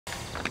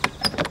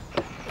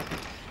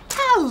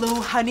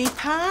Hello, honey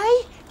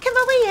pie. Come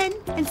away in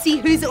and see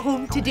who's at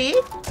home today.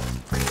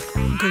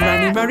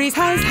 Granny Murray's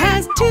house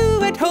has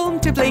two at home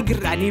to play.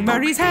 Granny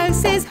Murray's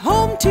house is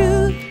home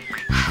too.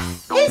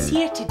 Who's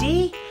here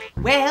today?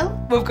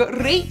 Well, we've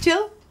got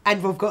Rachel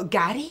and we've got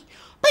Gary.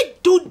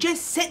 But don't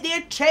just sit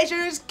there,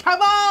 treasures.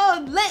 Come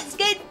on, let's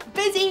get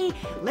busy.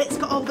 Let's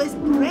get all this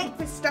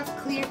breakfast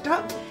stuff cleared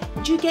up.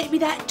 Do you get me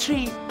that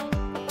tray?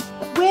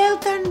 Well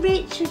done,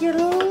 Rachel. You're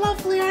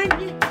lovely,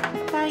 aren't you?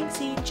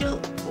 Thanks,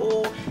 Angel.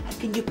 Oh, and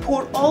can you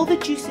pour all the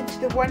juice into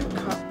the 1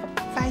 cup?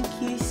 Thank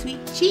you, sweet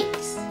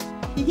cheeks.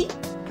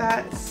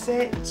 That's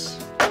it.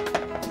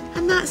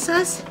 And that's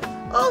us,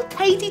 all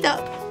tidied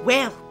up.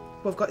 Well,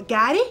 we've got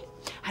Gary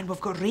and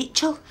we've got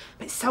Rachel,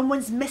 but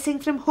someone's missing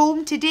from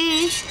home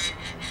today.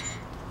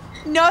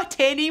 Not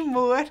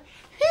anymore.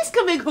 Who's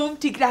coming home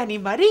to Granny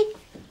Murray?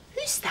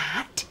 Who's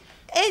that?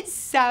 It's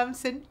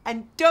Sampson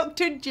and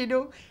Dr.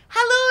 Juno.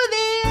 Hello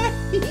there.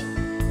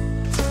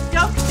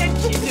 Dr.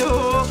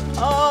 Juno.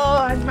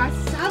 Oh, and my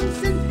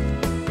Sampson.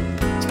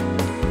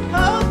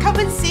 Oh, come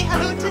and say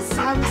hello to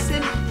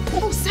Sampson.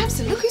 Oh,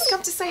 Sampson, look who's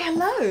come to say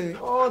hello.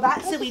 Oh,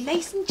 that's a wee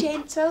nice and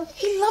gentle.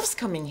 He loves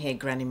coming here,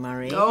 Granny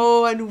Murray.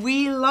 Oh, and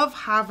we love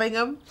having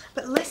him.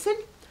 But listen,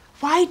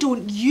 why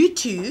don't you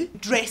two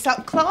dress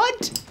up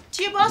Claude?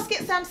 To your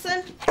basket,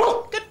 Sampson.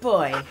 Good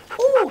boy.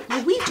 Oh,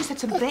 well, we've just had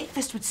some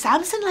breakfast. Would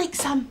Sampson like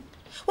some?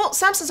 Well,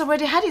 Sampson's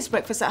already had his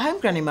breakfast at home,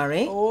 Granny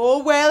Murray.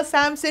 Oh, well,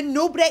 Sampson,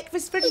 no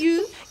breakfast for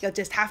you. You'll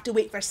just have to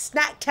wait for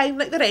snack time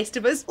like the rest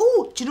of us.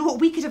 Oh, do you know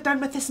what we could have done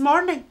with this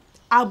morning?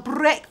 A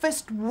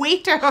breakfast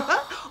waiter.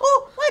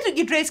 Oh, why don't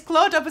you dress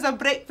Claude up as a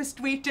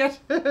breakfast waiter?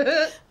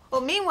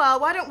 Well,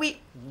 meanwhile, why don't we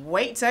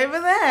wait over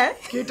there?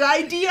 Good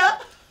idea.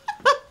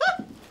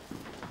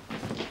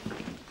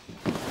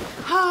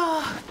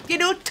 You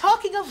know,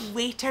 talking of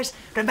waiters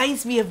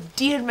reminds me of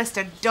dear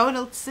Mr.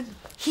 Donaldson.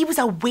 He was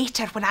a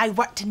waiter when I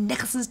worked in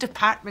Nicholson's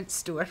department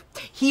store.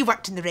 He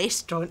worked in the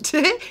restaurant.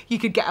 You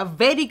could get a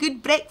very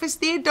good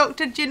breakfast there,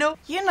 Dr. Juno.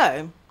 You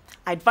know,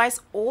 I advise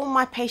all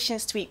my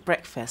patients to eat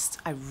breakfast.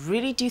 I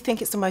really do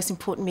think it's the most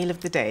important meal of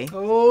the day.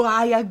 Oh,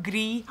 I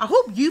agree. I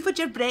hope you've had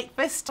your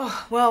breakfast.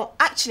 Oh, well,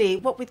 actually,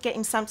 what with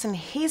getting Sampson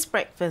his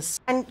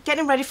breakfast and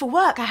getting ready for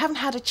work, I haven't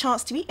had a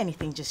chance to eat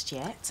anything just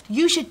yet.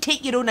 You should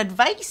take your own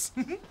advice.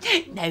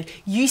 Now,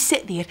 you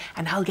sit there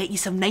and I'll get you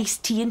some nice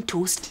tea and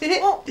toast.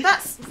 Oh,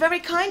 that's very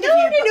kind of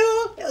you.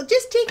 No, it'll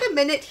just take a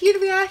minute. Here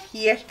we are,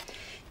 here.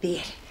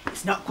 There.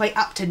 It's not quite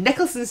up to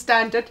Nicholson's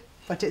standard,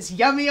 but it's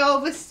yummy all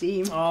the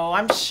same. Oh,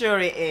 I'm sure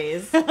it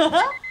is.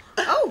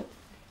 Oh.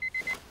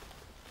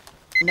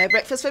 No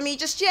breakfast for me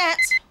just yet.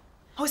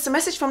 Oh, it's a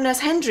message from Nurse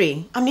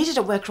Hendry. I'm needed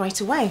at work right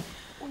away.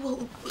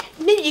 Well,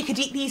 maybe you could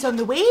eat these on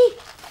the way.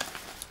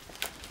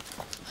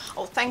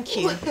 Oh, thank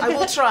you. I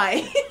will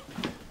try.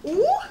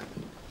 Ooh.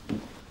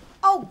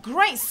 Oh,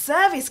 great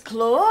service,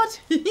 Claude.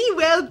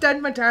 Well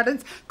done, my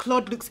darlings.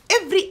 Claude looks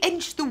every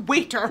inch the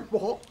waiter.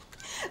 What?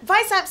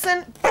 Bye,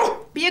 Sampson.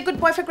 Be a good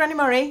boy for Granny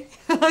Murray.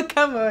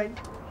 Come on.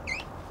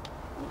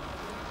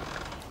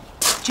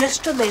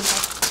 Just remember,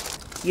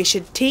 you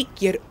should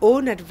take your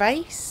own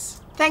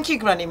advice. Thank you,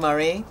 Granny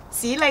Murray.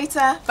 See you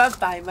later.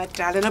 Bye-bye, my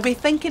darling. I'll be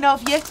thinking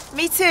of you.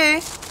 Me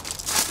too.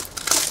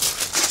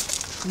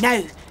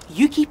 Now,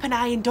 you keep an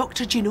eye on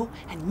Dr. Juno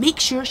and make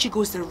sure she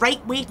goes the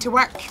right way to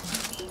work.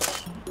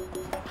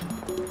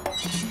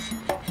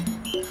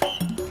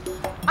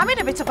 I'm in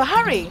a bit of a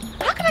hurry.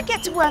 How can I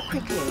get to work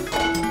quickly?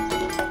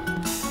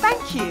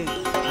 Thank you.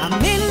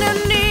 I'm in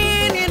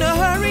a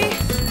hurry.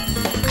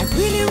 I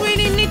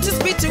really need to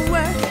speed to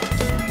work.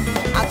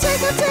 I'll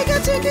take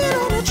it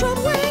on the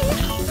tramway.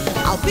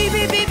 I'll be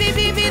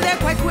there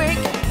quite quick.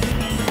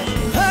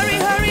 Hurry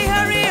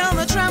on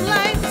the tram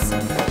lines.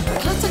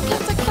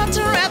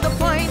 Clutter at the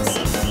points.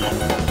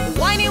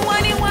 Whining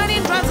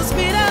drives the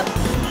speed up.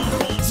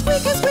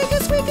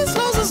 Squeaky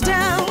slows us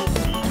down.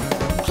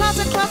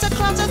 Clatter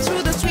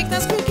through the street. Now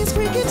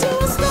squeaky to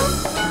a stop.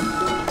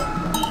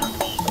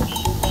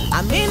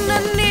 I'm in a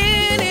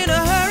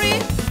hurry.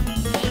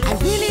 I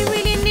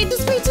really need to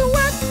speed to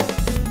work.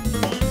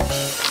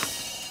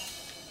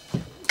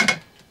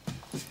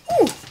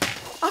 Ooh,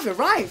 I've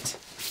arrived.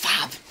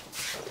 Fab.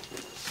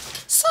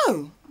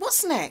 So,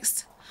 what's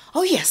next?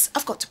 Oh yes,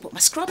 I've got to put my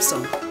scrubs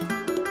on.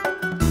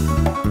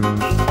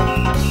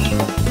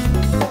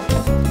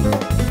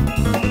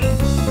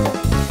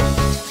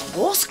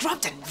 All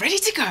scrubbed and ready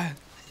to go.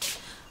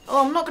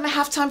 Oh, I'm not going to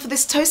have time for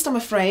this toast, I'm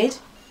afraid.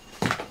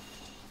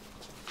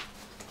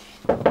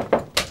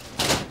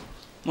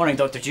 Morning,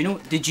 Dr. Juno.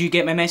 Did you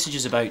get my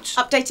messages about...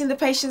 Updating the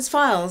patient's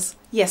files?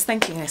 Yes,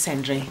 thank you, Nurse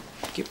Hendry.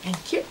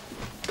 Thank you.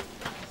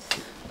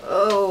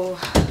 Oh,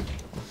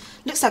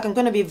 looks like I'm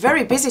going to be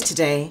very busy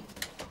today.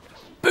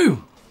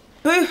 Boo!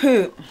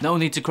 Boo-hoo. No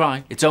need to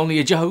cry. It's only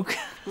a joke.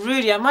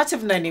 Rudy, I might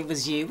have known it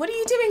was you. What are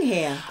you doing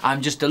here?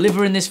 I'm just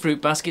delivering this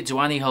fruit basket to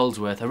Annie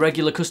Holdsworth, a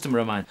regular customer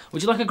of mine.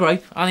 Would you like a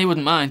grape? Annie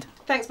wouldn't mind.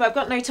 Thanks, but I've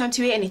got no time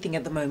to eat anything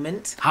at the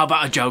moment. How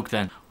about a joke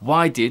then?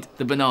 Why did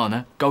the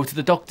banana go to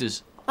the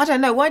doctor's? I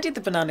don't know. Why did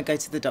the banana go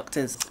to the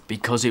doctor's?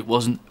 Because it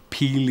wasn't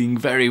peeling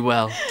very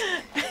well.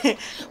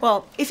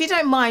 Well, if you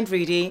don't mind,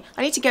 Rudy,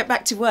 I need to get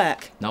back to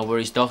work. No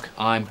worries, Doc.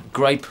 I'm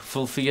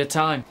grateful for your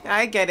time.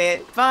 I get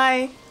it.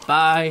 Bye.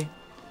 Bye.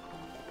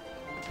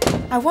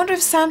 I wonder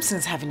if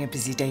Sampson's having a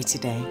busy day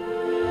today.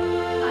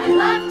 I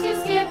love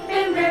to skip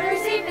in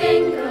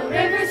Riverseafingal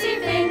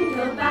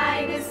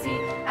by the sea.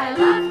 I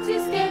love to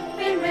skip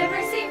in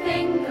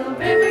Riverseafingal,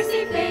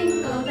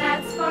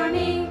 that's for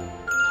me.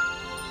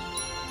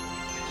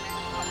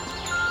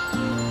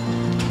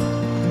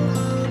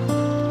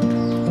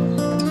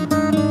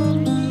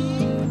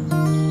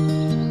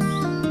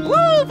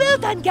 Woo, well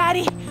done,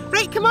 Gary.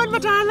 Right, come on, my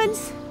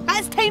darlings.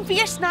 It's time for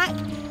your snack.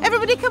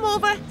 Everybody come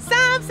over.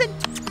 Sampson,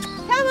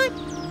 come on.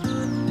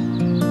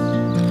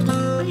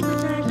 Right, my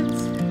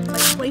darlings.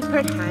 Let's wipe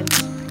our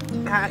hands.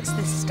 That's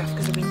this stuff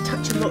because we've been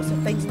touching lots of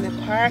things in the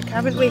park,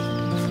 haven't we?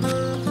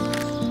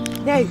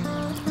 Now,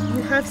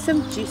 you have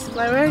some juice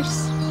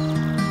flowers.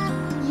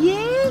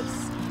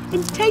 Yes,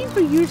 and time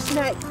for your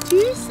snack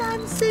too,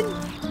 Sampson.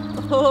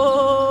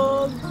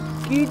 Oh,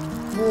 good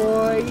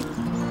boy.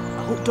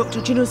 I hope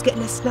Dr. Juno's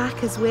getting a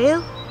snack as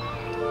well.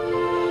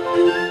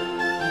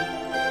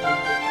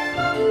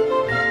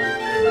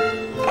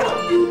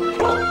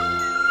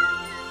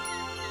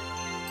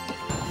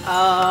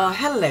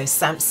 Hello,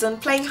 Sampson.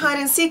 Playing hide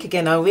and seek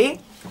again, are we?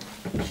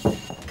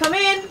 Come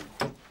in.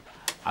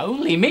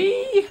 Only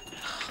me?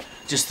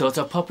 Just thought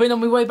I'd pop in on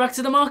my way back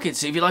to the market,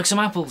 see if you like some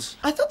apples.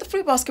 I thought the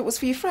fruit basket was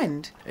for your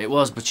friend. It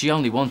was, but she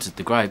only wanted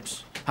the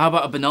grapes. How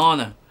about a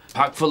banana?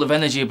 Packed full of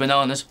energy of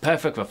bananas,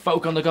 perfect for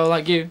folk on the go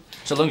like you.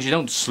 So long as you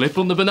don't slip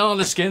on the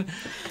banana skin.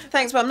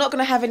 Thanks, but I'm not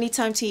going to have any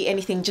time to eat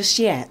anything just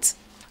yet.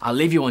 I'll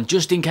leave you one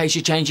just in case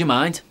you change your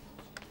mind.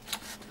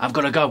 I've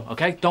got to go,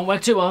 okay? Don't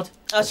work too hard.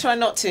 I'll try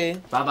not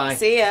to. Bye-bye.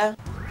 See ya.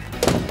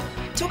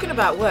 Talking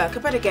about work, I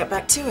better get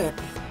back to it.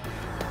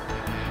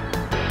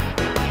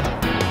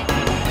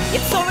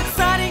 It's so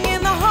exciting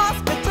in the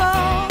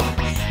hospital.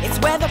 It's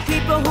where the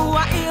people who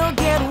are ill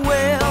get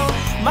well.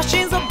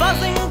 Machines are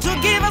buzzing to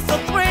give us a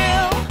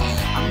thrill.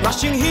 I'm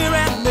rushing here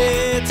and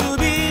there to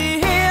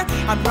be here.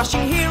 I'm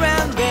rushing here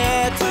and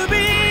there to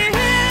be here.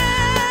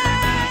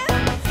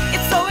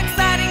 It's so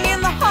exciting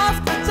in the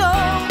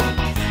hospital.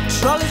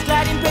 Trolleys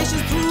gliding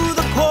patients through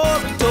the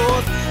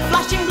corridors.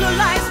 Flashing blue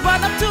lights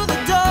right up to the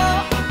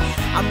door.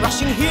 I'm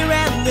rushing here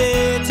and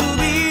there to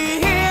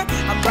be here.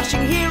 I'm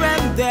rushing here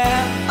and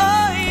there.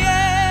 Oh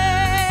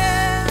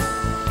yeah.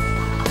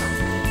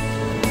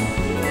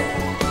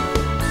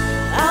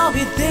 I'll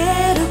be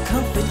there to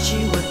comfort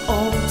you at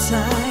all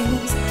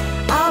times.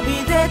 I'll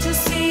be there to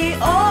see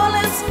all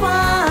is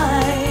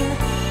fine.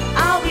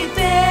 I'll be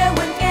there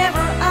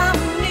whenever I'm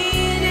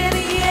needed,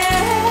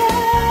 yeah.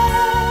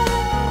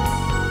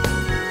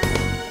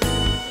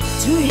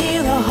 To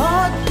hear a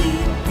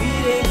heartbeat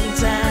beating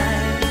time.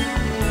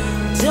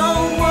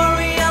 Don't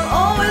worry, I'll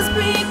always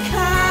be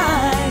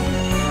kind.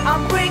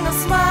 I'll bring a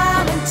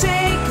smile and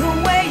take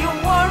away your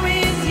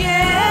worries,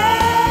 yeah.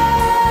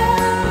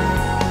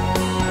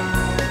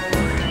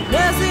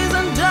 Nurses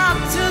and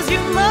doctors,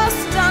 you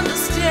must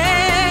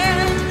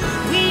understand.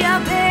 We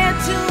are there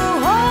to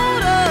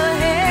hold a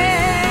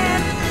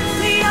hand.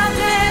 We are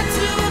there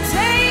to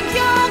take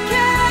your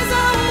cares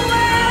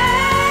away.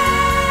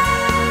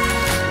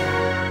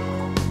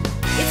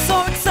 It's so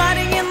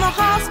exciting in the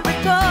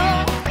hospital.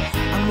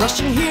 I'm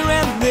rushing here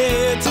and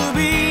there to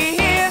be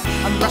here.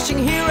 I'm rushing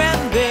here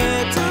and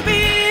there to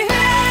be here.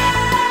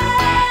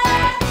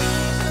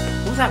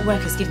 All that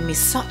work has given me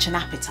such an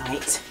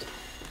appetite.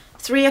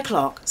 3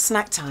 o'clock,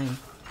 snack time.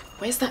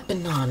 Where's that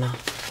banana?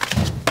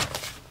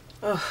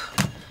 Oh,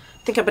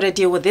 I think I better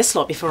deal with this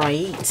lot before I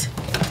eat.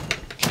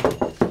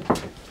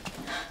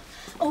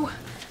 Oh,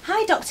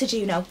 hi, Dr.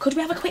 Juno. Could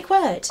we have a quick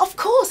word? Of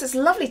course, it's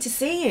lovely to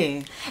see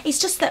you. It's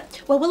just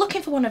that, well, we're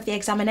looking for one of the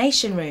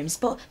examination rooms,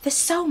 but there's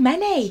so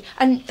many,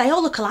 and they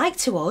all look alike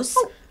to us.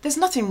 Oh, there's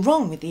nothing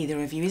wrong with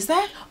either of you, is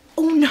there?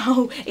 Oh,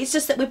 no. It's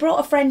just that we brought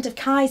a friend of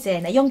Kai's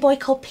in, a young boy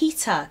called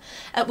Peter.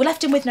 We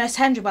left him with Nurse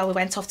Henry while we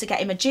went off to get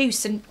him a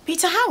juice, and...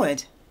 Peter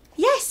Howard?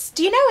 Yes,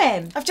 do you know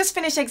him? I've just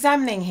finished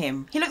examining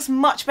him. He looks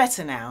much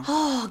better now.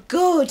 Oh,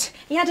 good.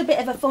 He had a bit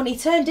of a funny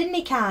turn, didn't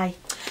he, Kai?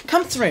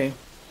 Come through.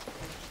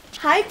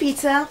 Hi,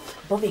 Peter.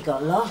 Bobby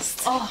got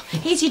lost. Oh,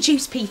 here's your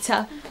juice,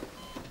 Peter.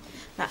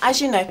 Now,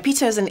 as you know,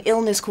 Peter has an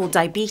illness called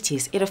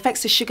diabetes. It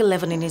affects the sugar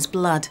level in his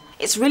blood.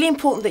 It's really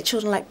important that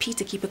children like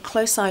Peter keep a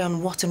close eye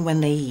on what and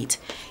when they eat.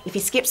 If he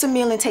skips a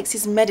meal and takes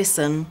his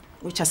medicine,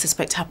 which I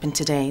suspect happened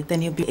today,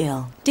 then he'll be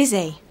ill.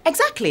 Dizzy?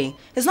 Exactly.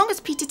 As long as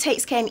Peter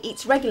takes care and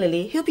eats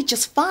regularly, he'll be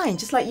just fine,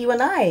 just like you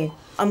and I.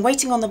 I'm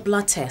waiting on the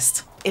blood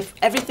test. If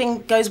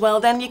everything goes well,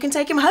 then you can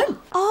take him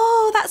home.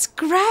 Oh, that's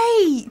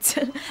great.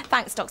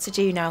 Thanks, Dr.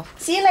 Juno.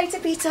 See you later,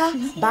 Peter.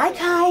 Bye,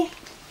 Kai.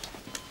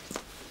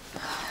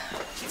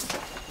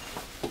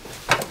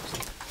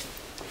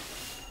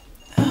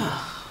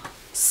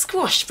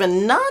 Squash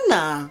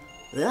banana.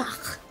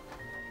 Ugh.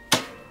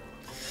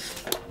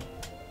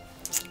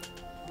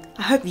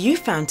 I hope you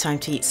found time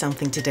to eat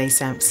something today,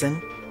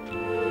 Sampson.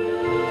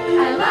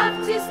 I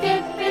love to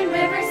skip in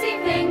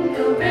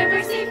Riverseafingal,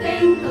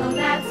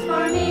 that's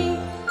for me.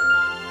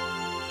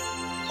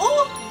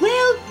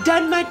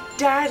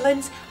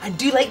 darlings, and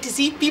do like to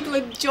see people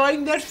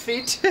enjoying their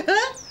food.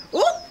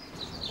 Oh!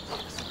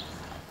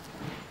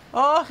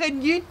 Oh,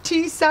 and you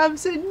too,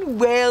 Sampson.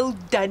 Well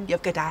done.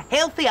 You've got a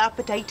healthy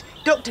appetite.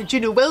 Dr.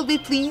 Juno will be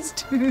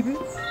pleased.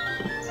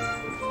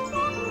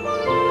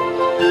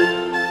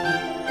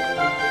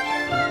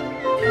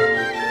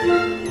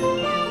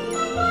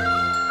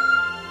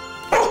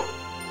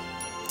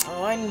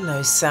 Oh, I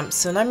know,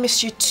 Sampson. I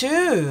miss you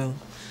too.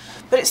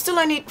 But it's still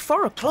only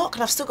 4 o'clock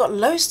and I've still got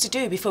loads to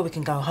do before we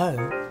can go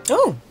home.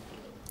 Oh,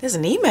 there's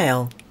an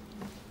email.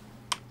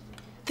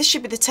 This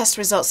should be the test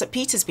results that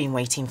Peter's been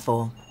waiting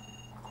for.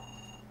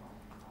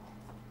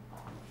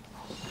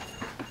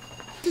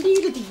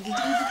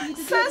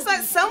 Sounds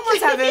like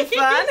someone's having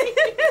fun.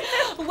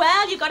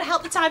 Well, you've got to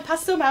help the time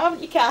pass somehow,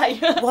 haven't you, Kai?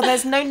 Well,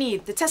 there's no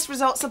need. The test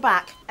results are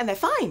back and they're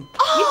fine.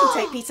 Oh! You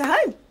can take Peter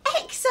home.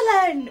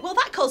 Excellent. Well,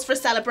 that calls for a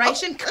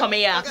celebration. Come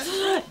here.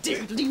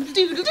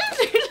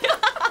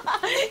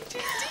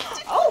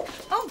 Oh,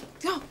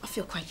 I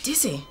feel quite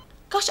dizzy.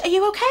 Gosh, are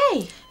you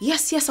okay?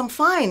 Yes, I'm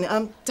fine.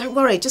 Don't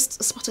worry, just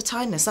a spot of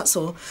tiredness, that's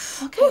all.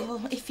 Okay, well,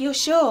 if you're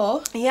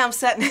sure. Yeah, I'm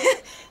certain.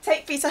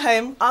 Take Peter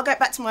home. I'll go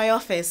back to my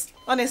office.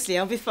 Honestly,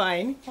 I'll be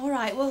fine. All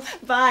right, well,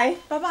 Bye.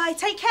 bye-bye.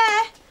 Take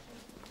care.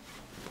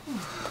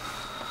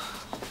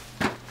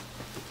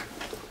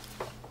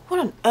 What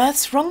on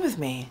earth's wrong with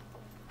me?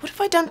 What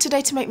have I done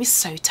today to make me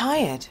so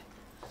tired?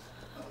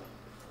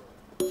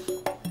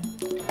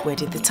 Where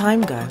did the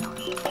time go?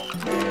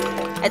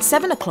 At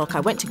 7 o'clock, I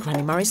went to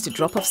Granny Murray's to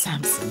drop off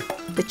Sampson.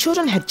 The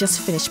children had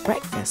just finished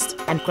breakfast,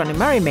 and Granny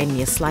Murray made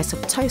me a slice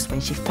of toast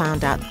when she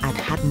found out I'd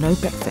had no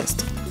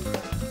breakfast.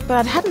 But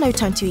I'd had no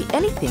time to eat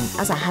anything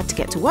as I had to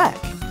get to work.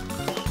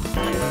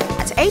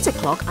 At 8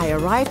 o'clock, I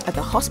arrived at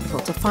the hospital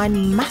to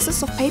find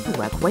masses of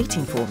paperwork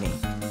waiting for me.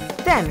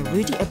 Then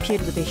Rudy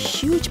appeared with a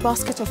huge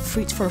basket of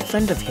fruit for a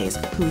friend of his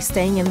who is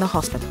staying in the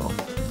hospital.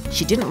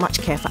 She didn't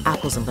much care for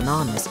apples and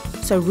bananas,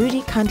 so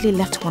Rudy kindly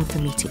left one for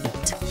me to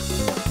eat.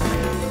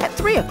 At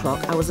 3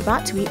 o'clock, I was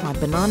about to eat my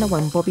banana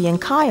when Bobby and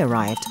Kai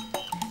arrived.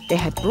 They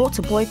had brought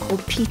a boy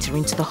called Peter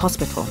into the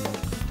hospital.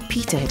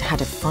 Peter had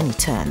had a funny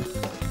turn.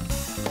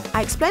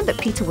 I explained that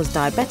Peter was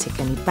diabetic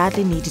and he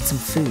badly needed some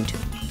food.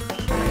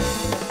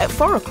 At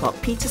 4 o'clock,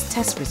 Peter's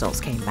test results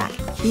came back.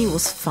 He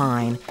was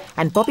fine,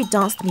 and Bobby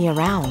danced me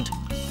around.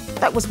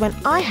 That was when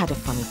I had a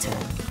funny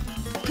turn.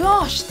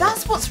 Gosh,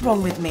 that's what's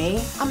wrong with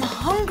me. I'm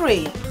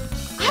hungry.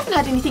 I haven't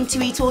had anything to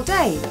eat all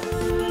day.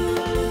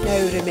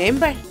 Now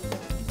remember,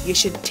 you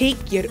should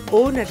take your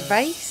own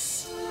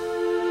advice.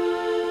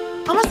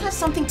 I must have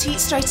something to eat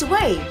straight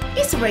away.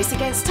 It's a race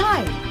against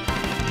time.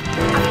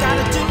 I've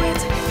gotta do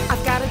it.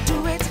 I've gotta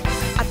do it.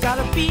 I've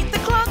gotta beat the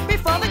clock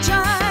before the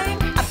chime.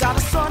 I've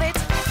gotta sort it.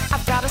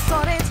 I've gotta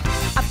sort it.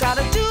 I've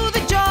gotta do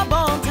the job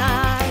on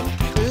time.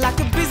 Like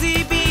a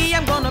busy bee,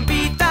 I'm gonna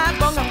beat that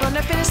gong. I'm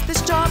gonna finish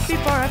this job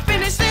before I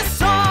finish this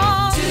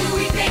song. Do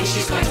we think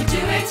she's going to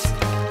do it?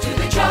 Do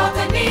the job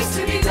that needs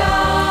to be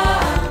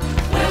done?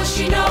 Will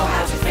she know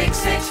how to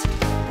fix it?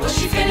 Will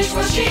she finish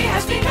what she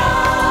has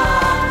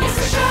begun? Yes,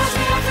 for sure as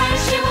we are friends,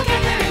 she will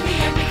get there in the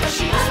end because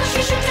she knows what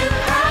she should do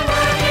and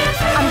work it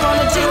through. I'm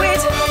gonna do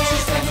it.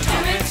 She's going to do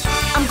it.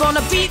 I'm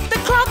gonna beat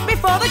the clock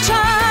before the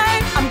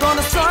chime. I'm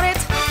gonna sort it.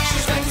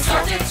 She's going to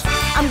sort it.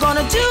 I'm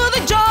gonna do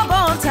the job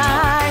on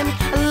time.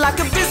 Like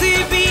a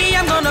busy bee,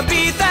 I'm gonna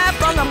beat that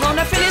bong. I'm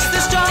gonna finish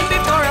this job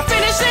before I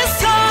finish this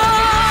song.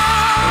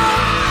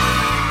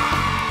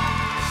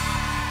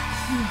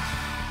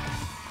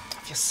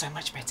 I feel so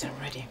much better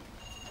already.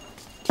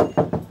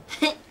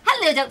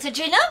 Hello, Dr.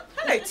 Juno.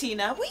 Hello,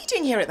 Tina. What are you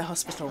doing here at the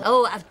hospital?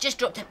 Oh, I've just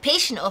dropped a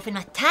patient off in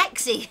a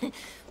taxi.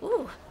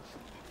 Ooh,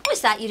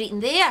 what's that you're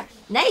eating there?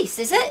 Nice,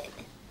 is it?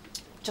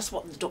 Just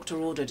what the doctor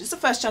ordered. It's the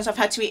first chance I've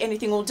had to eat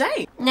anything all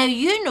day. Now,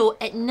 you know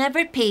it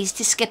never pays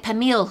to skip a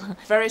meal.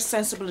 Very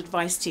sensible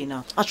advice,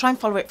 Tina. I'll try and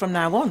follow it from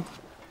now on.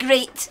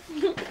 Great.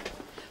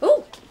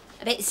 Oh,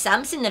 I bet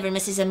Sampson never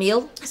misses a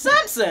meal.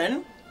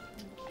 Sampson?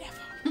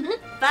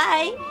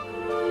 Bye.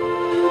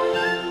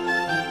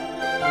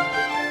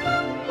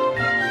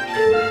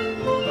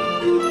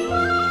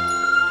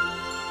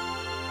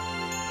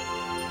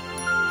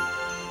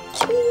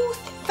 Oh,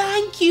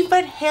 thank you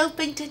for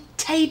helping to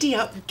tidy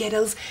up,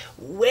 girls.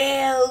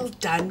 Well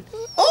done.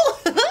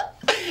 Oh,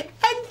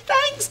 and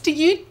thanks to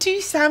you too,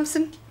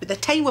 Sampson. By the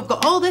time we've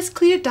got all this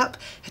cleared up,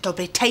 it'll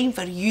be time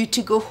for you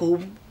to go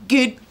home.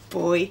 Good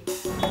boy.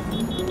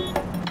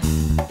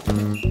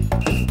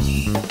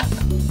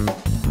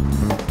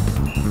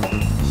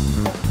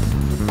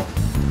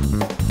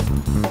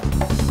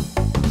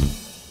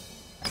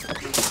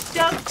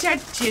 Dr.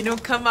 Juno,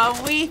 come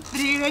away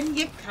through and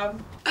you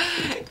come.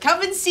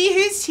 Come and see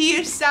who's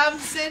here,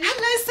 Sampson.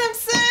 Hello,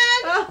 Sampson.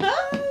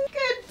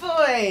 Good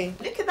boy.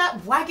 Look at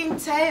that wagging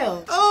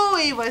tail. Oh,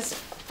 he was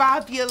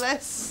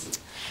fabulous.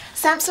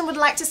 Sampson would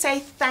like to say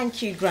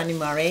thank you, Granny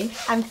Murray,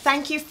 and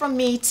thank you from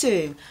me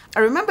too. I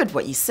remembered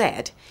what you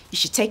said. You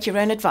should take your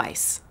own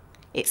advice.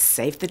 It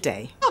saved the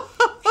day.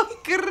 Oh,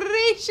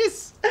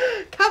 gracious.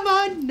 Come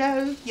on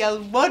now.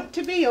 You'll want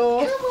to be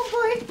off. Come on,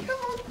 boy. Come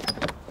on.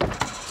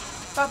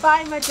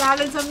 Bye-bye, my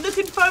darlings. I'm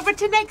looking forward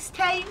to next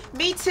time.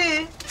 Me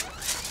too.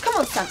 Come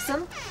on,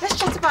 Sampson. Let's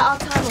chat about our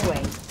time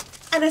away.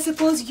 And I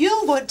suppose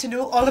you'll want to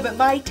know all about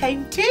my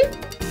time too.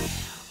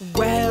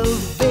 Well,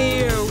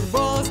 there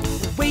was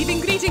waving,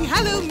 greeting,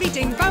 hello,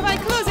 meeting, bye-bye,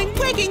 closing,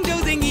 waking,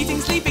 dozing,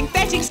 eating, sleeping,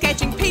 fetching,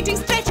 sketching, painting,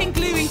 stretching,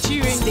 gluing,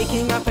 chewing,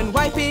 sticking up and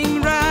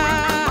wiping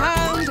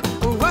round,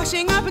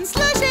 washing up and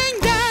slushing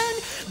down.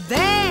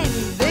 Then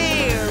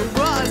there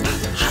was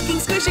hugging,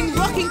 squishing,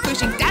 rocking,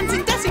 pushing,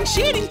 dancing, dusting,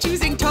 shading,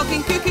 choosing,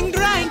 talking, cooking,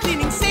 drying,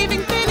 cleaning,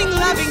 saving, cleaning,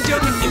 loving,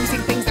 joking, using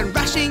things and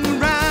rushing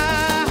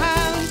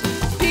round,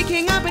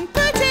 picking up and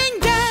putting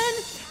down.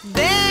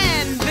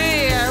 Then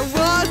there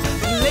was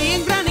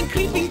laying, running,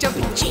 creeping,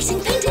 jumping,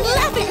 chasing, painting,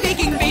 laughing,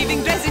 baking,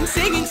 bathing, dressing,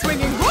 singing,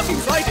 swinging, walking,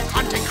 sliding,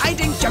 hunting,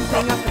 hiding,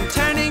 jumping up and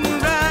turning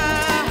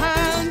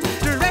round,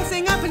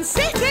 dressing up and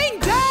sitting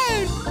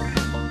down.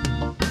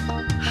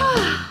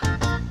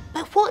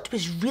 But what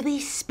was really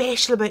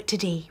special about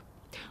today?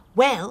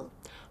 Well,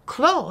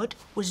 Claude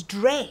was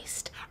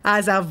dressed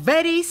as a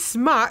very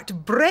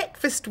smart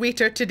breakfast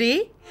waiter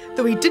today,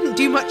 though he didn't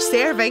do much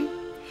serving.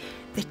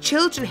 The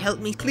children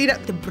helped me clear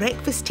up the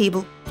breakfast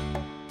table.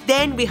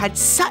 Then we had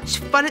such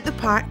fun at the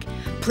park,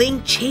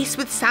 playing chase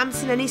with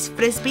Sampson and his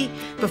frisbee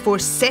before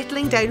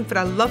settling down for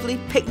a lovely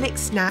picnic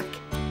snack.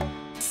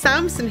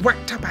 Sampson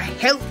worked up a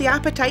healthy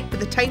appetite by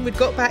the time we'd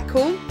got back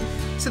home,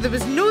 so there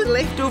was no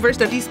leftovers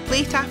on his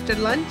plate after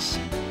lunch.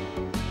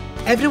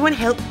 Everyone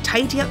helped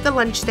tidy up the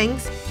lunch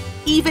things.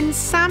 Even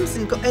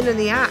Sampson got in on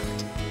the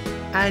act.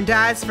 And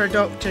as for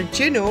Dr.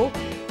 Juno,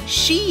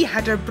 she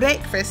had her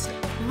breakfast,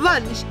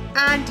 lunch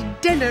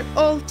and dinner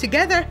all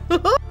together.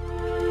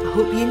 I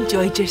hope you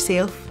enjoyed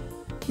yourself.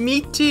 Me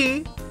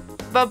too.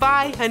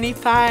 Bye-bye, honey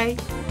pie.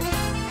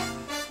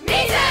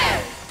 Me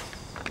too!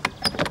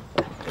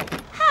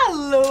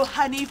 Hello,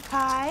 honey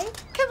pie.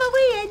 Come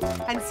away in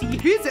and see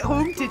who's at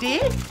home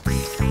today.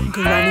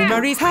 Granny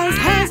Murray's house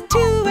has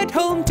two at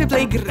home to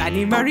play.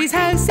 Granny Murray's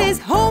house is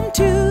home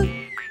too.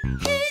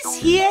 Who's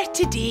here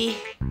today?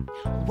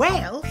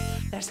 Well,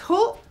 there's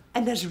Hope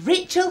and there's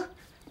Rachel.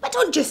 But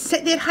don't just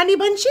sit there, honey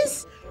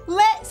bunches.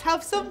 Let's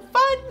have some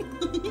fun.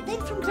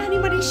 Then from Granny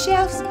Murray's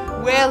shelves.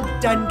 Well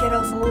done,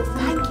 girls. Oh,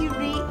 thank you,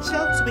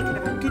 Rachel. So we can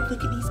have a good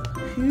look at these.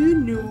 Who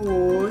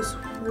knows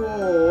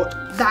what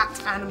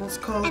that animal's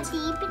called? A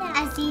zebra.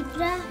 A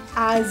zebra.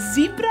 A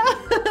zebra?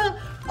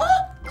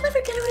 Oh,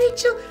 clever girl,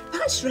 Rachel.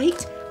 That's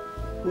right.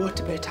 What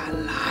about a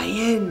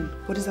lion?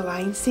 What does a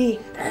lion say?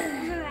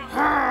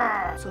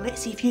 So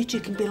let's see if you two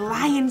can be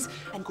lions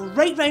and go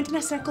right round in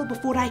a circle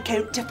before I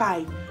count to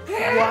 5. 1,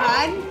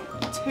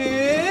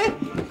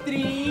 2,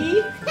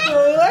 3, 4,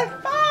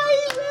 5.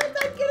 Well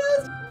done,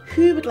 girls.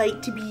 Who would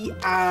like to be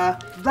a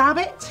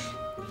rabbit?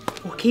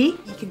 Okay,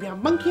 you can be a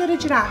monkey or a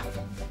giraffe.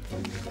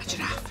 A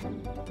giraffe.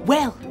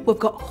 Well, we've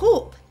got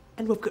Hope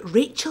and we've got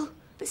Rachel,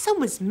 but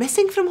someone's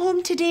missing from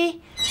home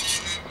today.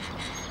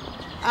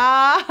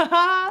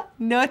 Ah,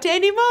 not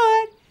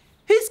anymore.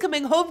 Who's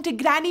coming home to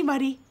Granny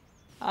Murray?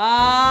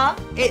 Ah,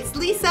 it's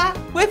Lisa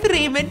with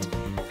Raymond.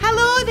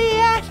 Hello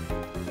there.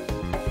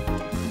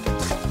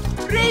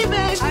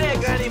 Raymond. Hiya,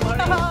 Granny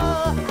Murray.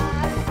 Oh,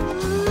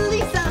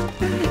 Lisa.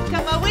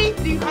 Come away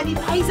through honey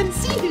pies and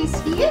see who's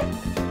here.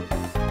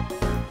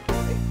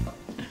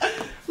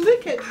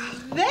 Look at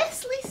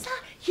this, Lisa.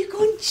 You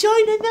go and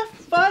join in the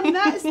fun.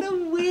 That's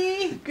the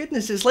way.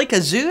 Goodness, it's like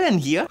a zoo in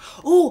here.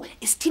 Oh,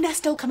 is Tina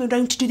still coming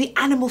round to do the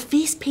animal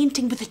face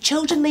painting with the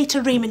children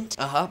later, Raymond?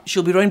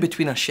 She'll be round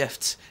between her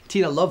shifts.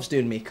 Tina loves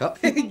doing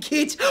makeup.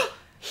 Good.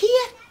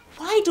 Here,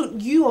 why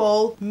don't you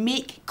all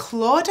make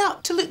Claude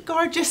up to look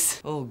gorgeous?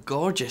 Oh,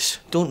 gorgeous.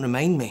 Don't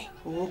remind me.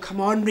 Oh,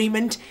 come on,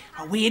 Raymond.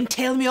 Away and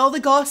tell me all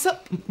the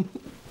gossip.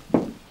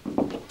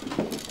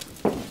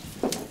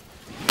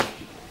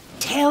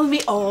 Tell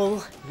me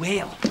all.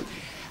 Well,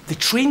 the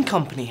train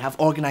company have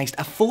organised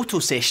a photo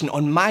session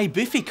on my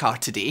buffet car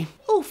today.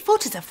 Oh,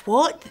 photos of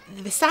what?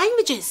 The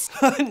sandwiches?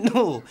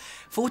 No,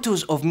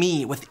 photos of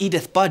me with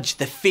Edith Budge,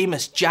 the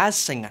famous jazz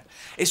singer.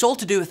 It's all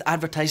to do with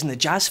advertising the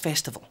jazz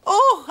festival.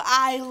 Oh,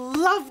 I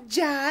love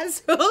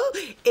jazz.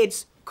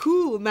 It's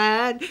cool,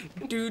 man.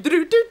 Do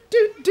do do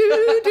do do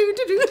do do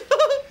do.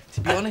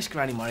 To be honest,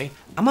 Granny Murray,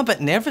 I'm a bit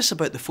nervous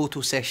about the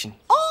photo session.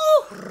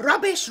 Oh,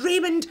 rubbish,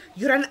 Raymond.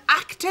 You're an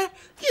actor.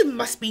 You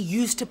must be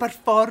used to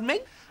performing.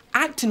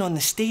 Acting on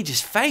the stage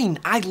is fine,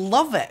 I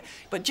love it,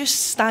 but just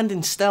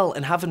standing still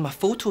and having my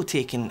photo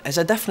taken is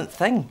a different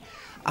thing.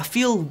 I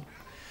feel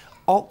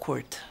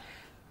awkward.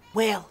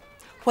 Well,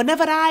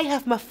 whenever I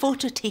have my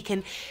photo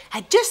taken,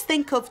 I just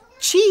think of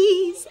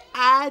cheese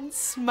and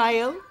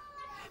smile.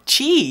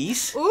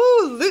 Cheese?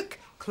 Oh, look,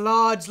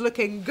 Claude's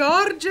looking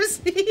gorgeous.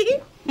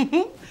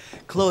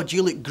 Claude,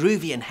 you look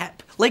groovy and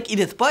hip, like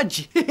Edith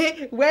Budge.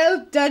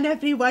 Well done,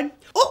 everyone.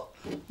 Oh,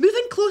 move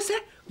in closer,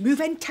 move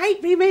in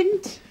tight,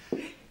 Raymond.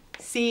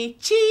 Say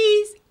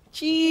cheese.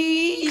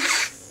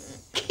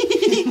 Cheese.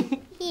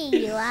 Here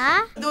you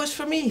are. Those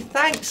for me.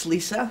 Thanks,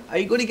 Lisa. Are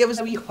you going to give us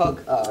a wee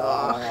hug?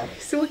 Oh,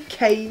 so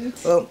kind.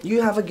 Well,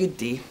 you have a good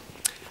day.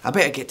 I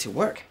better get to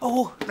work.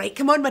 Oh, right,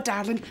 come on, my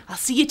darling. I'll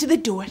see you to the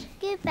door.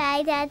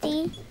 Goodbye,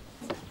 Daddy.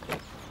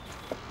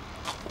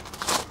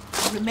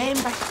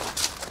 Remember,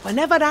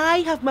 whenever I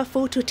have my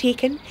photo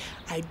taken,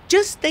 I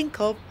just think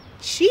of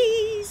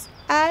cheese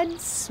and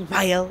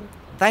smile.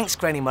 Thanks,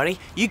 Granny Murray.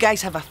 You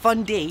guys have a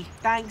fun day.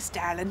 Thanks,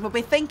 darling. We'll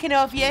be thinking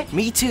of you.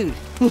 Me too.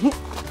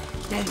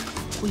 Now,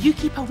 will you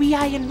keep a wee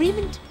eye on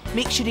Raymond?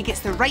 Make sure he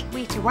gets the right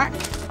way to work.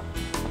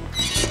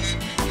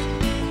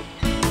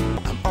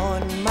 I'm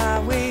on my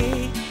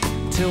way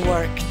to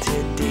work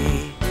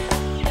today,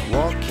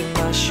 walking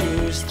my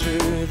shoes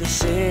through the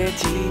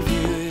city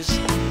views.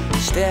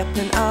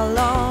 Stepping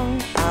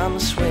along, I'm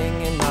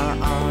swinging my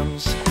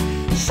arms,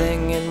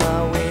 singing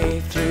my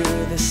way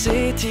through the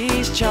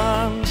city's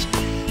charms.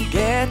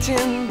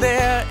 Getting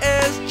there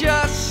is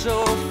just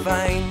so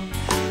fine.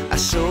 I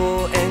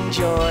so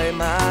enjoy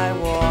my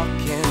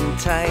walking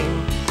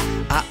time.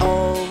 I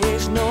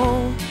always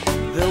know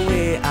the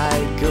way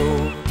I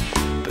go,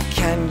 but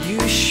can you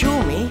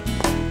show me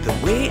the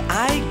way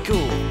I go?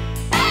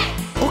 Hey!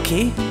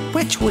 Okay,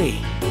 which way?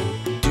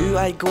 Do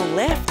I go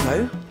left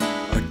now,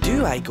 or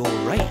do I go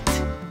right?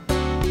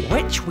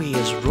 Which way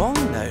is wrong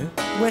now?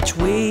 Which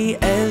way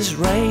is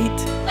right?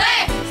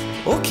 Left!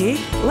 Okay,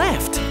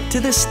 left,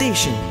 to the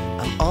station.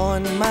 I'm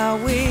on my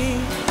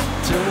way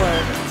to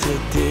work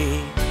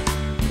today,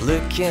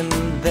 looking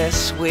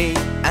this way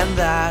and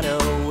that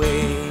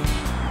away.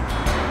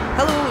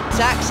 Hello,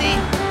 taxi.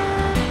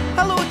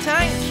 Hello,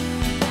 tank.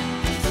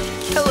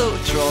 Hello,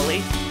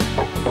 trolley.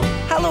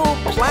 Hello,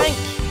 plank.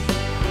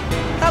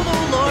 Hello,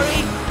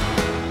 lorry.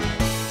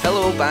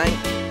 Hello, bank.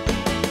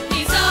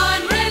 He's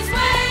on his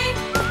way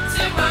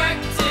to work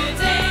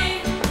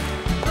today,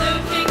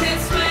 looking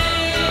this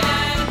way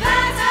and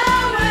that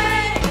away.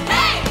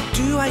 Hey!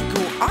 Do I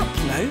go up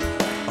now,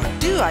 or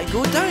do I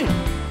go down?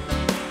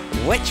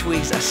 Which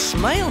way's a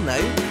smile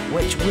now?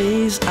 Which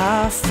way's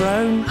a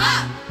frown?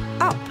 Up!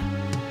 Up.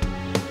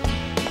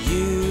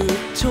 You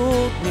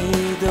told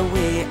me the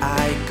way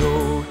I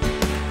go.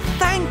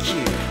 Thank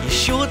you. You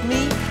showed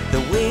me the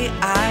way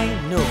I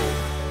know.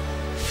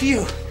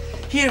 Phew.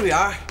 Here we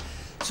are.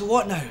 So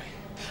what now?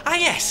 Ah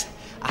yes,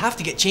 I have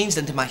to get changed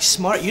into my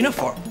smart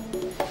uniform.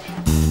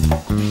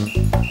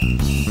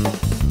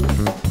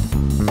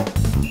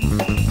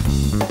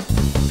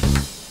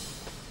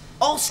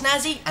 All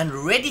snazzy and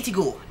ready to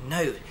go.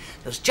 Now,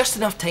 there's just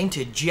enough time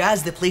to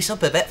jazz the place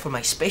up a bit for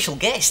my special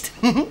guest.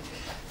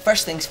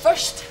 First things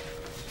first.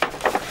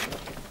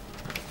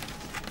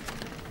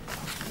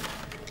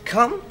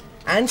 Come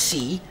and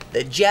see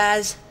the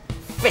Jazz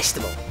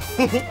Festival.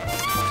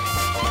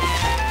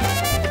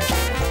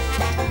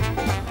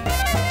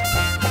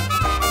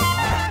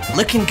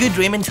 Looking good,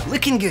 Raymond,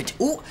 looking good.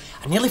 Oh,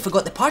 I nearly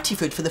forgot the party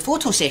food for the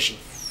photo session.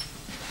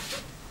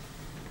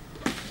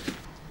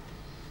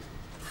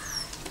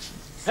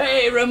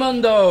 Hey,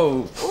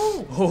 Raimundo!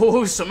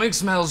 Oh, something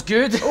smells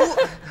good. Oh,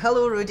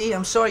 hello, Rudy.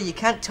 I'm sorry you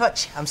can't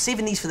touch. I'm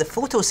saving these for the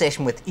photo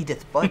session with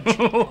Edith Budge.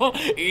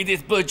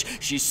 Edith Budge,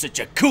 she's such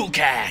a cool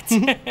cat.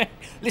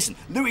 Listen,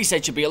 Louis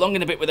said she'd be along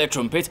in a bit with her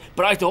trumpet,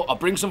 but I thought I'd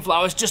bring some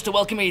flowers just to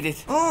welcome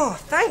Edith. Oh,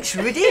 thanks,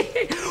 Rudy.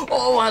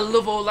 Oh, I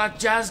love all that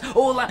jazz,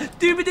 all that.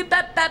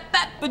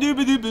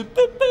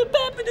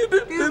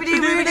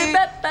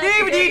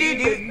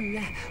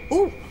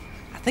 Oh,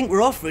 I think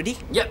we're off, Rudy.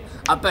 Yep,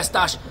 I'd best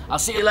dash. I'll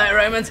see you later,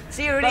 Raymond.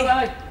 See you, Rudy.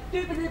 Bye-bye.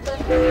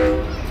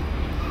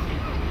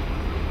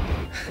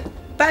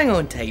 Bang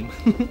on time.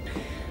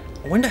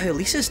 I wonder how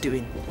Lisa's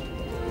doing.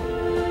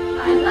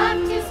 I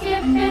love to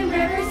skip in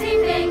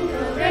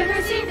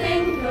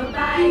Riverseafingal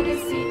by the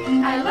sea.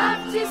 I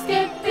love to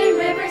skip in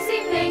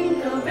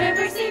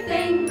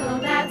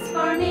Riverseafingal, that's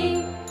for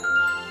me.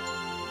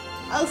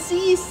 I'll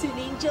see you soon,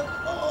 Angel.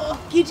 Oh,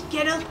 good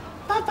girl.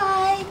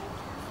 Bye-bye.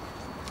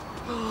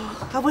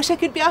 Oh, I wish I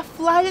could be a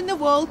fly on the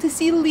wall to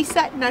see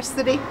Lisa at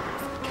nursery.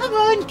 Come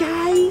on,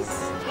 guys.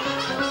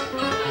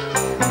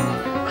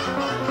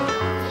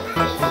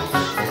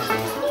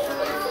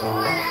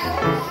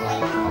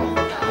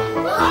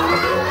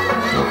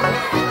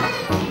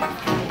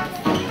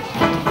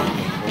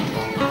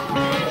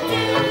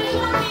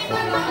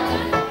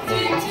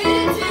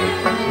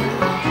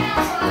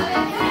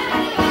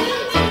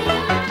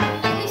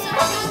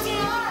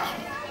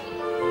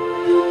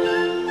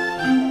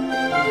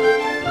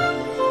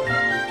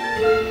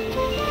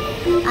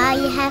 Are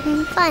you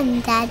having fun,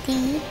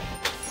 Daddy?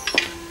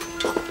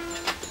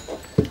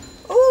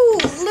 Oh,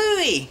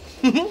 Louis.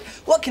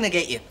 What can I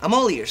get you? I'm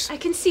all ears. I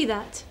can see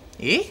that.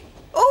 Eh?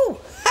 Oh.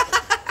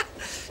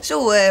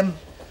 So, a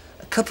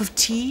cup of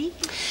tea?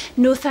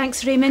 No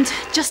thanks, Raymond.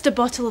 Just a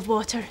bottle of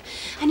water.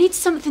 I need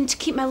something to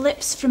keep my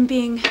lips from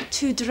being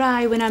too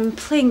dry when I'm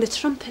playing the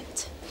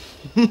trumpet.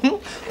 Oh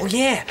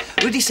yeah,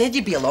 Rudy said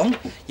you'd be along.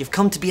 You've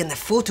come to be in the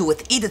photo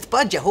with Edith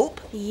Budge, I hope.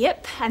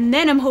 Yep, and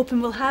then I'm hoping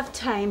we'll have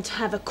time to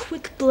have a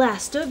quick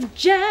blast of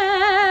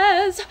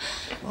jazz.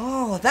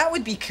 Oh, that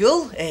would be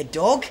cool.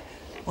 Dog.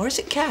 Or is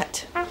it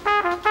cat?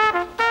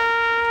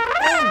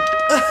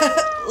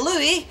 Oh,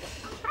 Louis,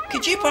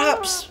 could you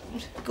perhaps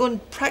go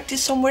and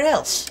practice somewhere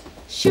else?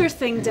 Sure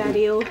thing,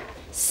 Daddy-o.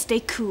 stay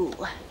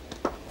cool.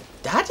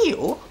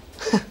 Daddy-o?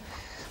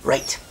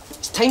 Right,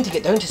 it's time to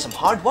get down to some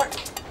hard work.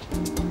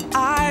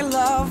 I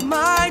love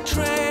my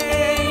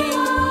train.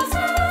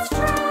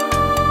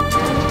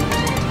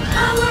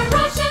 Our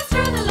rushes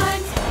through the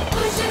lines,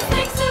 pushes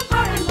things to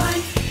far and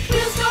wide.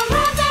 Wheels go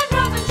round and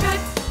round the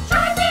tracks,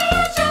 drive the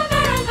edge of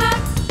there and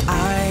back.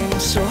 I'm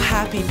so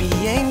happy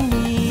being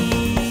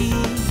me,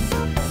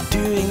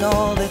 doing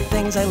all the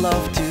things I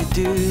love to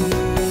do.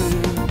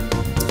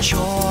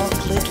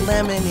 Chocolate,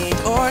 lemonade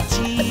or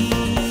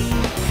tea,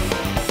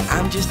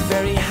 I'm just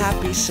very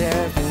happy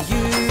serving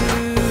you.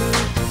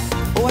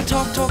 Oh, I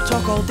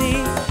talk all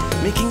day,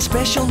 making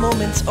special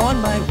moments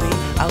on my way.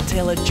 I'll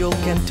tell a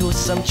joke and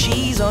toast some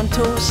cheese on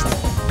toast.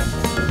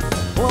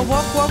 Oh, I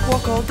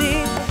walk all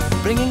day,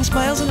 bringing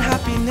smiles and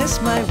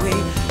happiness my way.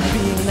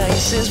 Being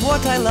nice is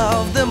what I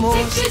love the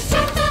most. Six is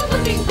checked and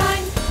looking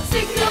fine,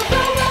 signal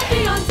go will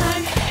be on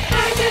time.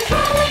 Carriages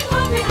rolling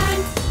home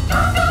behind,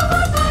 don't go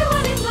one by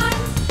one in line.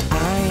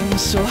 I'm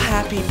so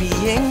happy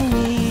being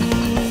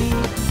me,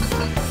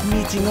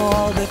 meeting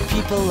all the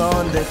people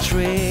on the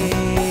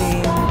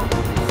train.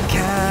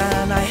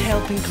 Can I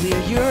help and clear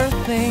your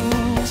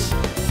things?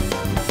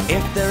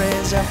 If there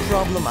is a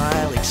problem,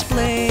 I'll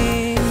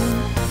explain.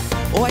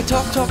 Oh, I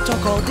talk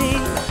all day,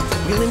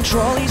 wheeling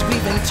trolleys,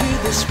 weaving to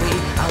this way.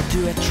 I'll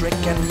do a trick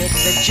and make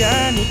the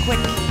journey quick.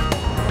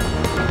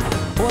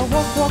 Oh,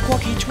 I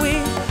walk each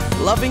way,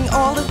 loving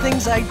all the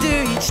things I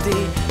do each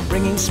day,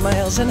 bringing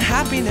smiles and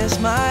happiness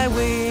my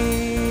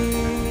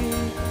way.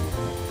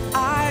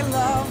 I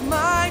love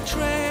my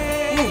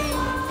train.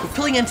 Oh, we're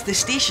pulling into the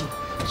station,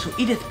 so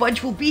Edith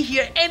Budge will be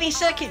here any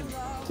second.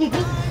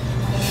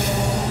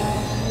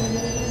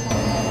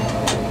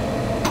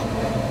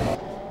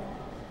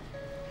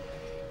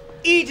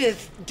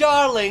 Edith,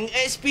 darling,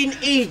 it's been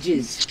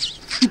ages.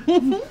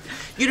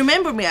 You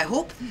remember me, I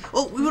hope?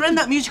 Oh, we were in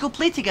that musical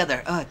play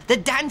together, The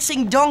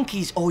Dancing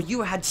Donkeys. Oh,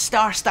 you had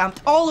star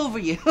stamped all over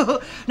you.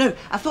 Now,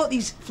 I thought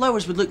these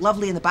flowers would look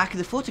lovely in the back of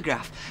the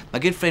photograph. My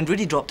good friend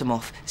Rudy dropped them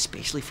off,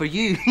 especially for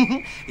you.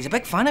 He's a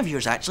big fan of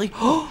yours, actually.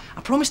 Oh,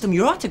 I promised him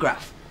your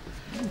autograph.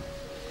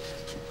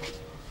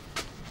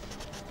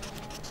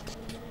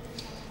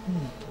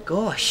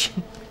 Gosh.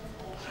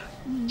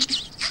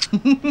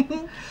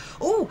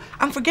 Oh,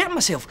 I'm forgetting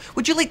myself.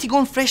 Would you like to go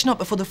and freshen up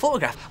before the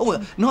photograph? Oh,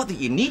 well, not that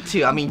you need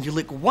to. I mean, you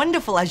look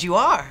wonderful as you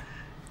are.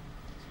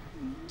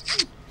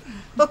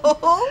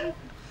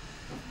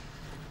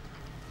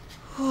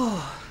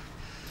 Oh,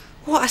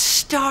 what a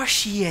star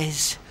she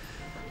is.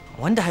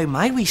 I wonder how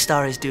my wee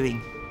star is doing.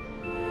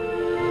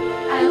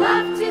 I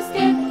love to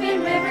skip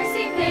in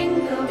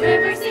Riverseafingal,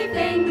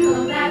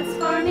 Riverseafingal, that's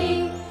for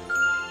me.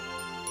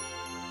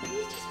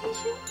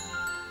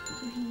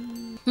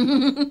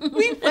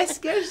 Wee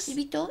whiskers.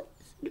 Wee dots.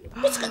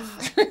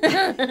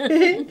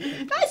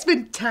 That's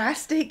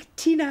fantastic,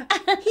 Tina.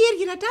 Here,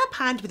 you're a dab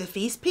hand with a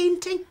face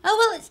painting. Oh,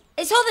 well,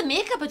 it's all the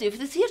makeup I do for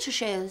the theatre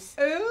shows.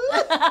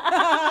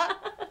 Oh.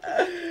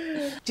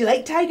 Do you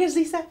like tigers,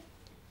 Lisa?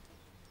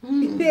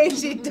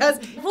 Yes, she does.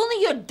 If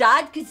only your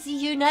dad could see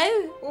you now.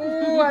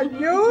 Oh, I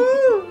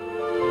know.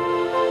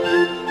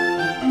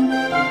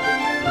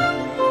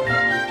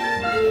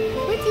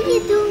 What are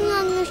you doing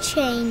on the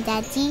train,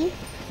 Daddy?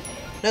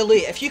 Now, Louie,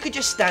 if you could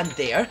just stand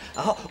there.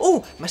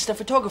 Oh, Mr.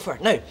 Photographer.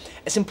 Now,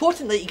 it's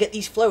important that you get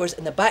these flowers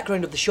in the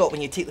background of the shot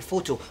when you take the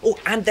photo. Oh,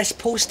 and this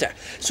poster.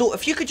 So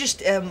if you could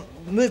just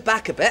move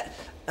back a bit,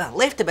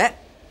 left a bit.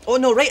 Oh,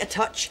 no, right a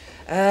touch.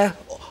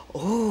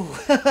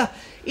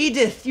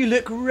 Edith, you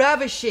look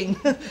ravishing.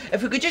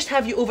 If we could just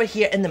have you over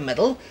here in the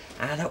middle,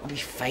 that would be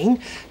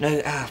fine.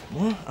 Now,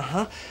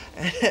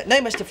 now,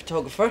 Mr.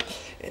 Photographer,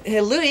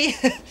 Louie,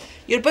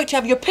 you're about to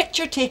have your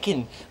picture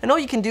taken, and all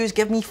you can do is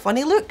give me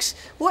funny looks.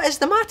 What is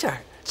the matter?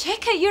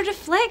 Check out your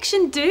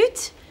reflection,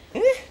 dude.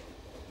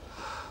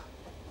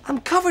 I'm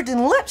covered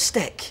in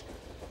lipstick.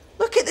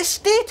 Look at the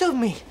state of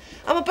me.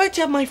 I'm about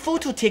to have my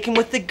photo taken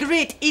with the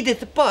great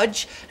Edith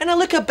Budge, and I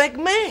look a big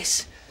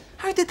mess.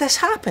 How did this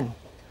happen?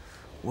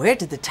 Where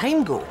did the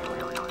time go?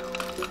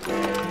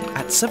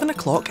 At 7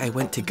 o'clock, I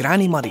went to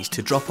Granny Murray's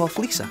to drop off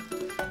Lisa.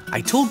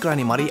 I told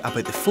Granny Murray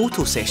about the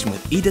photo session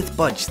with Edith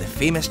Budge, the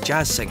famous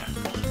jazz singer.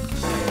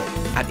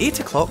 At 8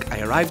 o'clock,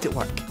 I arrived at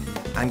work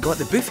and got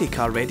the buffet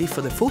car ready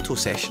for the photo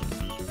session.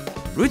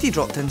 Rudy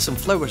dropped in some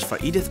flowers for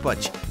Edith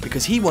Budge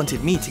because he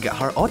wanted me to get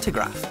her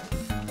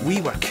autograph. We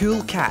were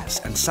cool cats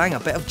and sang a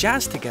bit of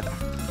jazz together.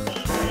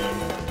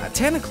 At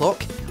 10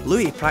 o'clock,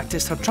 Louie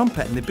practiced her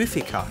trumpet in the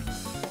buffet car.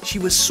 She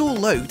was so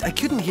loud I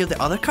couldn't hear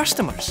the other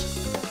customers.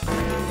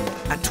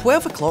 At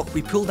 12 o'clock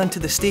we pulled into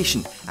the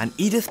station and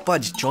Edith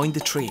Budge joined the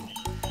train.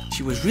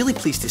 She was really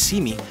pleased to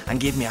see me and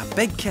gave me a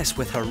big kiss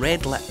with her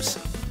red lips.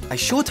 I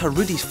showed her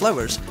Rudy's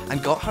flowers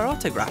and got her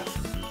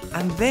autograph.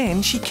 And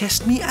then she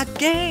kissed me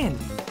again.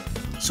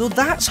 So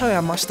that's how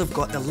I must have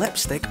got the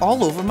lipstick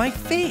all over my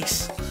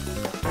face.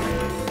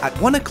 At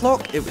 1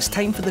 o'clock it was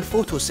time for the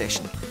photo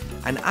session,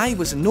 and I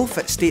was in no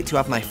fit state to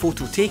have my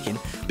photo taken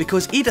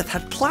because Edith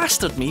had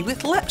plastered me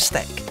with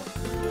lipstick.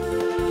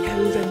 Now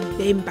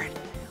remember,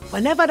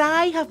 whenever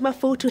I have my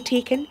photo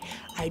taken,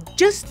 I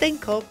just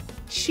think of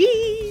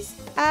cheese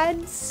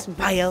and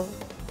smile.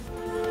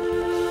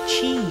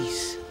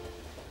 Cheese.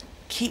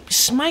 Keep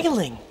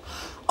smiling.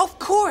 Of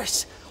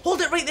course.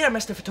 Hold it right there,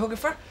 Mr.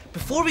 Photographer.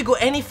 Before we go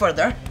any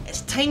further,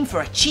 it's time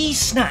for a cheese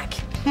snack.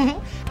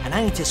 And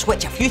I need to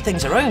switch a few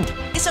things around.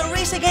 It's a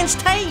race against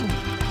time.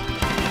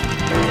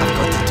 I've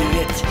got to do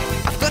it.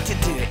 I've got to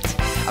do it.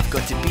 I've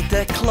got to beat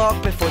the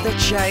clock before the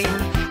chime.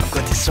 I've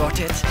got to sort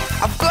it.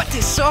 I've got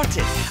to sort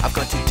it. I've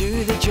got to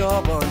do the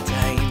job on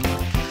time.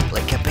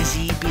 Like a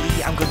busy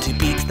bee, I'm going to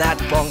beat that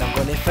bong. I'm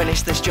going to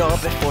finish this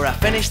job before I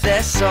finish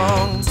this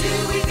song.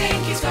 Do we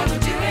think he's going to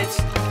do it?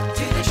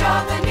 Do the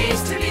job that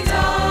needs to be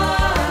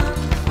done?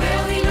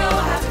 Will he know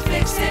how to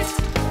fix it?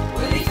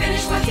 Will he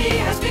finish what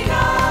he has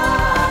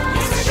begun?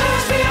 Yes, as sure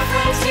as we are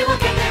friends, he will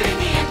get there in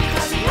the end,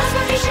 because he knows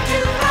what he should do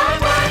and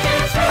work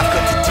it through. I've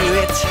got to do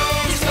it.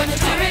 He's going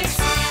to do it.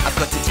 I've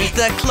got to beat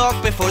the clock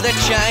before the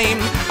chime.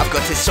 I've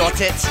got to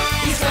sort it.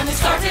 He's going to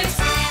start it.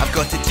 I've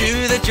got to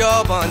do the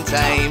job on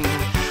time.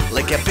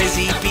 Like a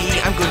busy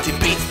bee, I'm going to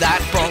beat that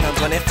bong. I'm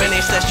going to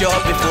finish this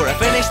job before I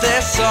finish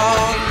this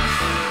song.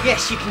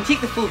 Yes, you can take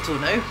the photo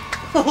now.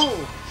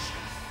 Oh,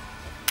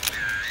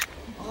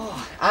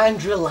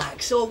 and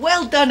relax. Oh,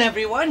 well done,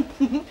 everyone.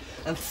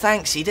 And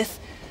thanks, Edith.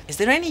 Is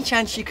there any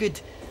chance you could...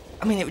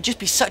 I mean, it would just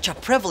be such a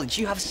privilege.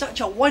 You have such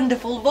a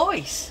wonderful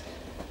voice.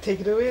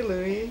 Take it away,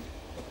 Louis.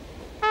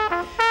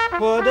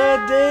 What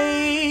a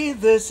day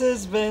this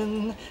has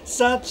been,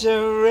 such a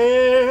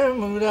rare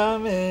mood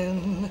I'm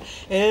in.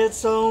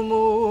 It's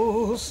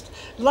almost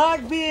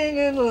like being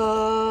in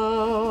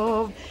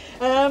love.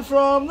 And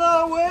from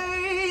the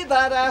way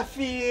that I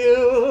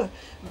feel,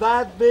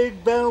 that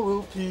big bell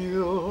will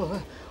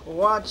peal.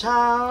 Watch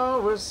how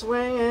we're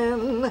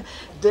swinging,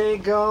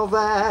 dig all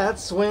that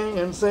swing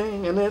and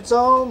sing, and it's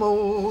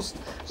almost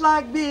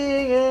like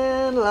being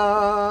in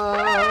love.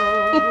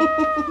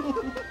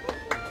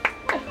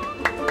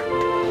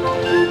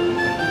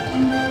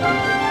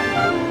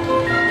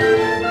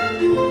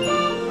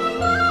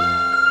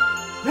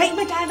 Right,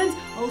 my darlings,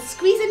 all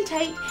squeezing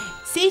tight.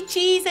 Say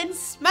cheese and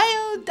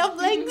smile,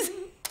 dumplings.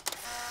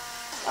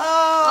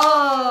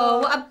 Oh,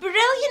 what a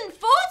brilliant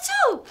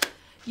photo!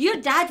 Your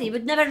daddy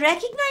would never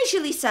recognise you,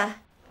 Lisa.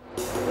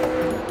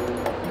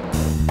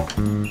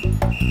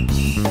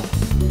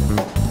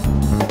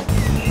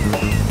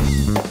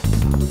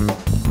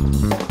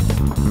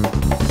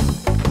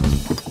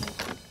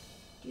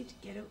 Good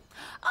girl.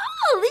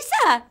 Oh,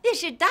 Lisa,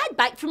 there's your dad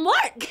back from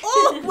work.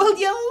 Oh, will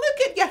you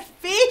look at your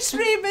face,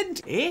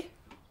 Raymond? Eh?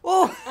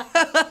 Oh,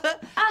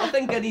 I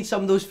think I need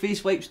some of those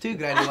face wipes too,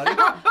 Granny Murray.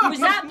 Was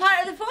that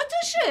part of the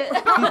photo shoot?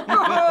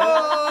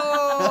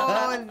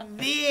 Oh,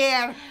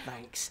 there.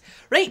 Thanks.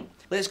 Right,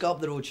 let's go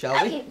up the road,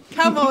 shall we?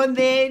 Come on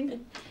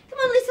then. Come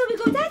on, Lisa, we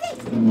go, Daddy.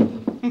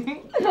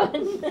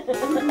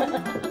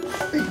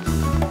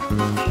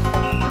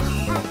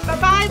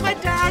 Bye-bye, my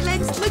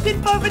darlings.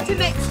 Looking forward to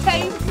next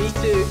time. Me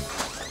too.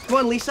 Come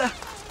on, Lisa.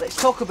 Let's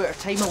talk about our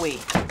time away.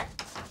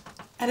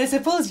 And I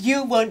suppose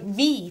you want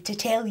me to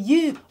tell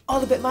you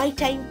all about my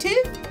time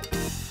too?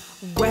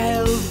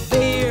 Well,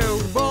 there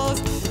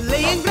was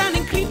laying,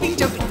 running, creeping,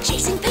 jumping,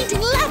 chasing, painting,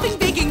 laughing,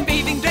 baking,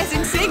 bathing,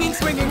 dressing, singing,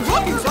 swinging,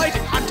 walking,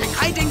 sliding, hunting,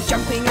 hiding,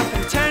 jumping up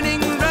and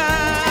turning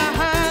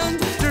round,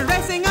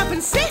 dressing up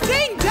and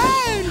sitting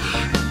down.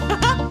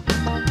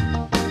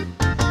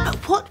 But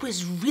what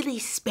was really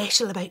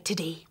special about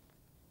today?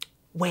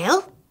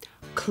 Well,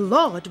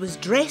 Claude was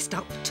dressed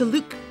up to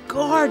look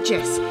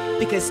gorgeous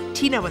because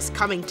Tina was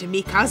coming to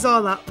make us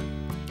all up.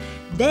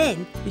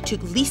 Then we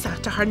took Lisa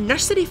to her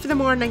nursery for the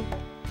morning.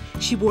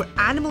 She wore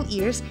animal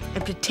ears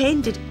and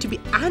pretended to be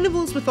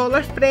animals with all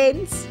her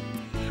friends.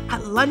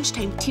 At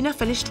lunchtime, Tina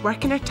finished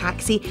work in her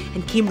taxi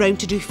and came round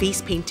to do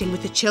face painting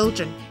with the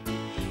children.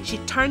 She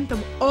turned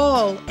them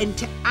all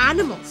into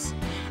animals.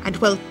 And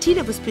while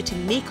Tina was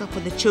putting makeup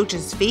on the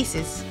children's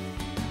faces,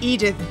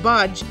 Edith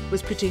Budge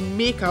was putting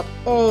makeup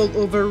all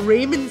over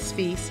Raymond's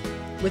face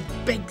with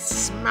big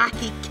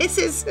smacky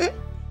kisses.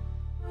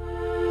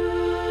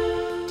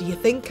 Do you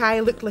think I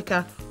look like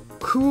a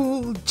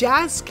cool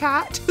jazz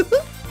cat?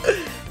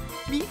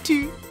 Me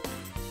too.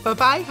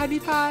 Bye-bye, honey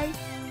pie.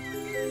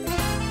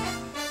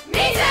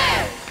 Me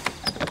too!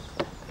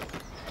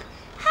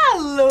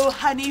 Hello,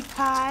 honey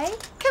pie.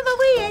 Come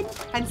away in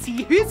and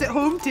see who's at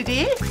home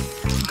today.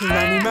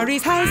 Granny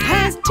Murray's house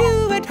has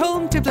two at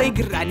home to play.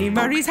 Granny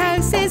Murray's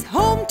house is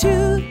home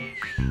too.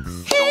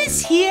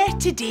 Who's here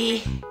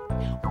today?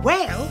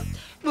 Well,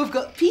 we've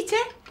got Peter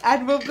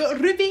and we've got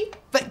Ruby.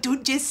 But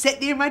don't just sit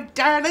there, my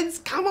darlings.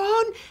 Come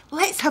on,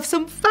 let's have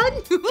some fun.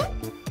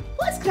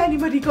 What's Granny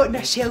Murray got on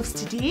her shelves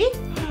today?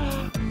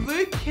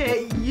 Look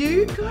at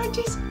you,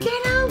 gorgeous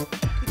girl.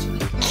 Would you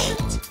like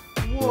that?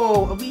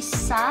 Whoa, a wee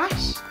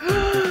sash.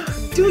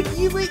 Don't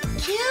you look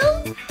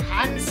cool?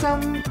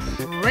 Handsome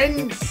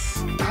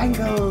Prince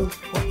Bangle.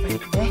 What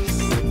about this?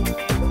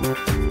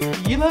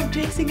 Do you love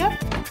dressing up?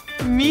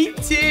 Me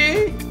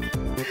too.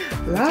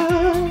 La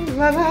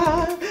la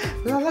la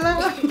la la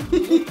la.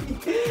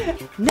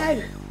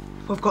 Now,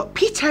 we've got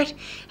Peter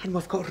and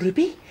we've got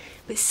Ruby,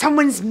 but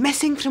someone's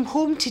missing from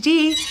home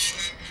today.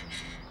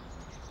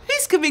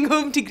 Who's coming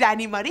home to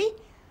Granny Murray?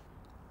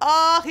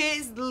 Oh,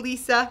 it's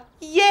Lisa.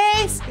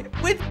 Yes,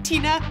 with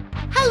Tina.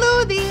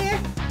 Hello there.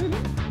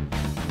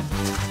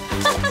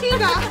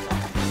 Tina.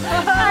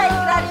 Hi,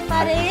 Granny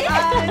Murray.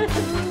 And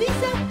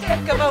Lisa,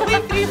 come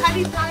away through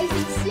honey pies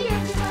and see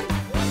everyone.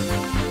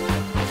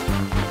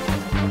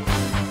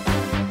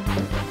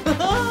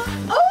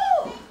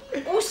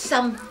 Oh,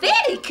 some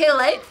very cool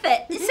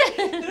outfits.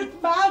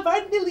 Fab,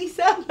 aren't they,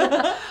 Lisa?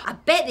 I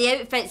bet the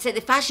outfits at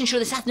the fashion show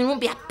this afternoon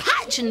won't be a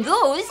patch in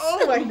those.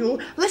 Oh, I know.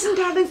 Listen,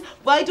 darlings,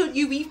 why don't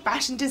you wee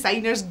fashion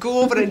designers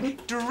go over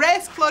and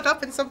dress Claude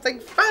up in something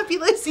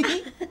fabulous?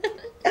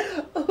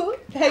 Oh,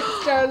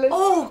 thanks, darling.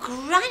 Oh,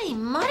 Granny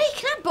Murray,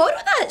 can I borrow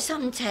that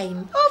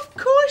sometime? Of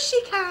course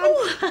you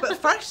can. But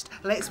first,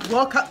 let's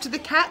walk up to the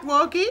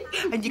catwalk,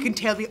 and you can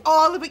tell me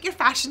all about your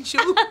fashion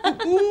show.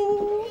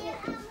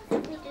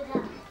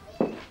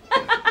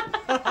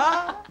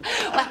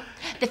 Well,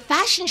 the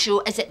fashion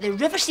show is at the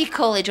Riversea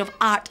College of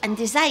Art and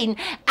Design,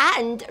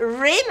 and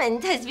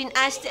Raymond has been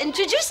asked to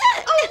introduce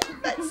it. Oh,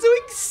 that's so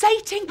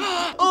exciting.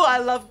 Oh, I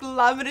love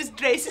glamorous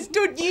dresses,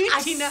 don't you,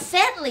 Tina? I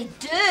certainly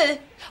do.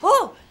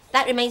 Oh,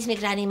 that reminds me,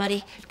 Granny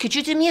Murray. Could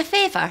you do me a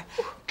favour?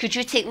 Could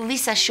you take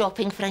Lisa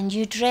shopping for a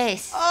new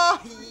dress?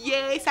 Oh,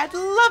 yes, I'd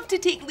love to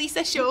take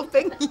Lisa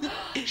shopping.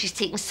 She's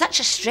taken such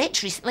a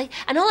stretch recently,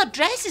 and all her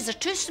dresses are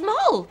too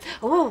small.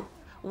 Oh,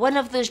 one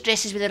of those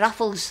dresses with the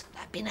ruffles.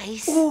 That'd be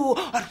nice. Oh,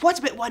 or what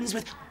about ones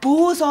with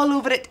bows all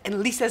over it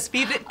in Lisa's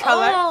favourite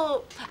colour?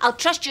 Oh, I'll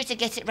trust you to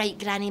get it right,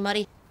 Granny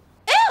Murray.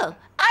 Oh,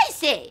 I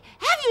say,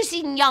 have you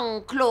seen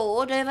young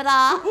Claude over there?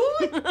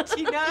 Oh,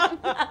 Tina.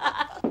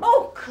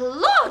 Oh,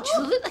 Claude,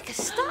 you look like a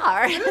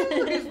star.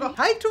 Oh, it's the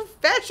height of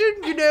fashion,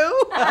 you know.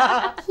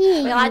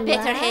 Well, I'd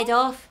better head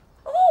off.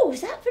 Oh,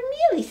 is that for me,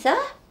 Lisa?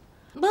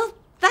 Well,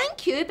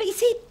 thank you, but you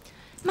see,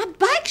 my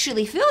bag's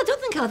really full. I don't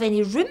think I'll have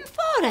any room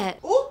for it.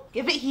 Oh,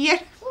 give it here.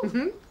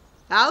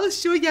 I'll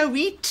show you a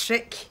wee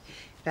trick.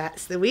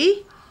 That's the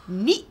way.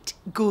 Neat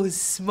goes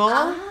small.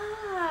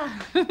 Ah.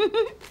 There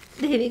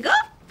we go.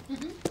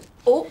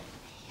 Oh,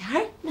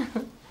 here.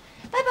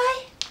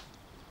 Bye-bye.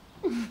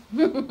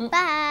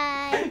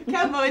 Bye.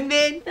 Come on,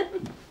 then.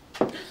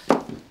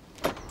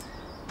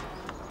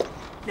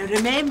 Now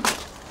remember,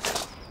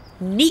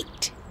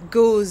 neat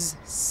goes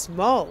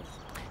small.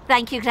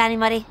 Thank you, Granny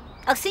Murray.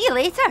 I'll see you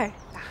later.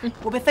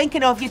 We'll be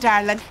thinking of you,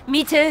 darling.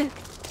 Me too.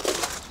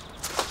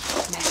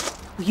 Now,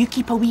 will you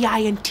keep a wee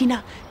eye on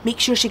Tina? Make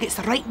sure she gets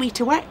the right way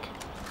to work.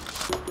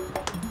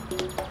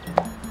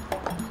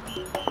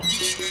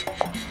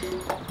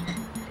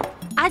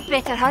 I'd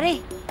better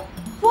hurry.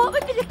 What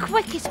would be the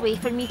quickest way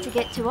for me to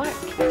get to work?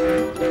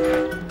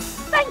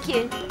 Thank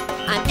you.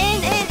 I'm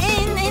in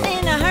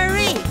a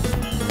hurry.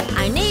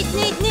 I need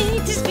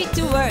to speed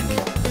to work.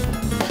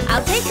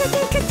 I'll take a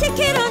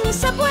ticket on the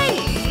subway.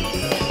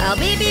 I'll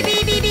be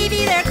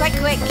there quite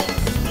quick.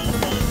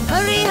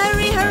 Hurry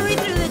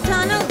through the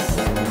tunnels.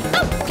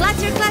 Oh,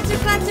 clatter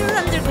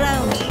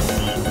underground.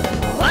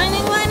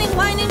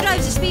 Whining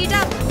drives the speed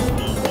up.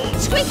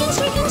 Squeaking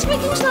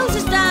slows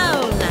us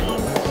down.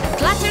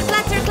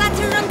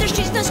 Clatter under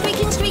streets, now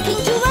squeaking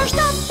to our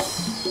stop.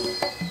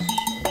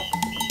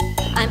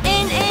 I'm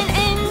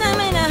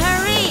in a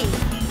hurry.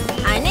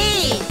 I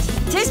need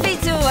to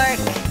speed to work.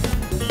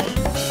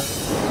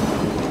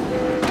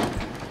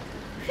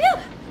 Phew,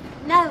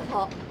 now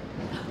what?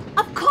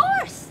 Of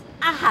course,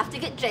 I have to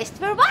get dressed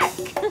for work.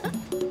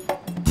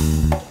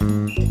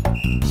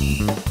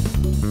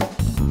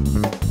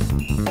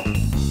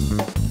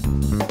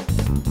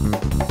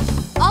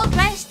 All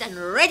dressed and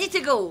ready to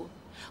go.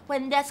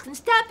 When there's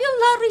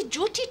constabulary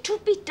duty to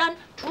be done,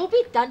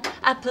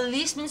 a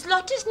policeman's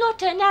lot is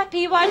not an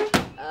happy one.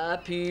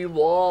 Happy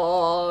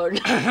one.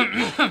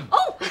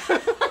 Oh,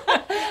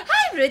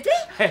 hi, Rudy.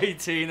 Hey,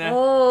 Tina.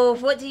 Oh,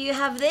 what do you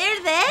have there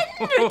then,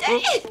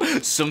 Rudy?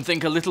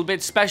 Something a little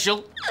bit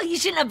special. Oh, you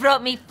shouldn't have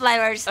brought me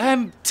flowers.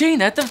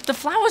 Tina, the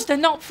flowers, they're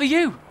not for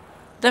you.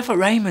 They're for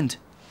Raymond.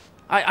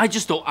 I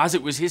just thought, as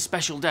it was his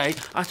special day,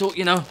 I thought,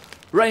 you know,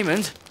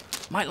 Raymond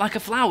might like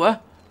a flower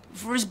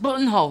for his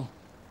buttonhole.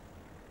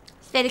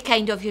 Very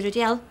kind of you,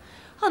 Rudy. I'll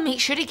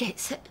make sure he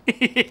gets it.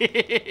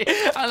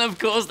 And of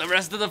course the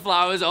rest of the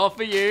flowers are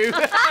for you.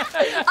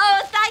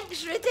 Oh,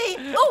 thanks, Rudy.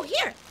 Oh,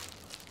 here.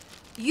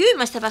 You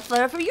must have a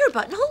flower for your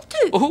buttonhole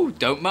too. Oh,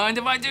 don't mind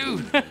if I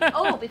do.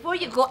 Oh, before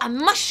you go, I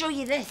must show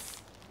you this.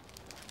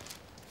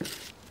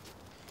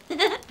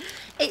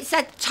 It's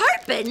a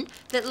turban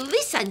that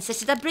Lisa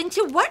insisted I bring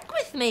to work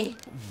with me.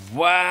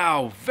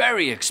 Wow,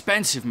 very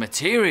expensive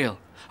material.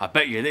 I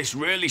bet you this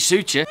really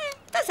suits you.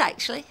 Does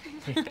actually.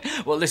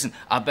 Well, listen,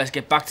 I'd best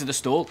get back to the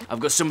stall. I've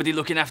got somebody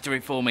looking after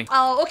it for me.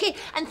 Oh, okay.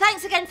 And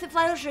thanks again for the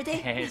flowers,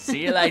 Rudy.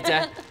 See you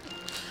later.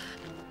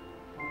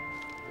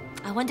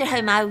 I wonder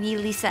how my wee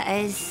Lisa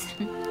is.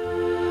 I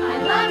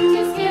love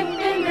to skip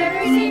in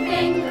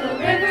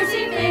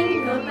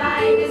Riverseafingal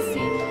by the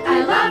sea.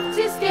 I love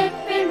to skip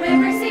in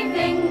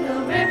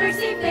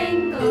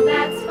Riverseafingal,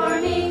 that's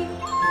for me.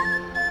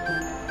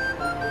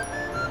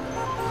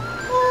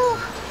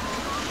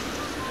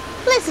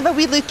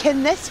 wee look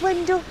in this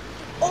window?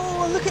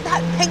 Oh, look at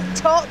that pink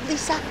top,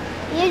 Lisa.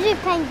 Here's a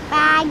pink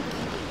bag.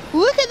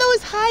 Look at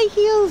those high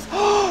heels.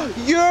 Oh,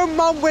 your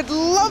mum would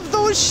love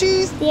those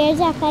shoes. There's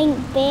a pink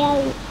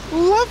belt.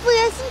 Lovely,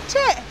 isn't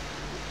it?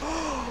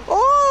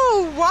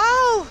 Oh,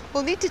 wow.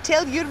 We'll need to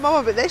tell your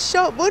mum about this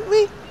shop, won't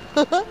we?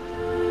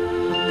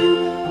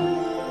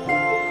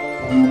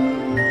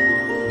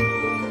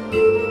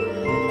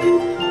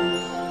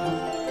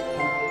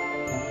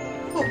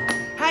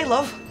 Hi,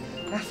 love.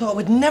 I thought I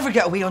would never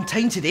get away on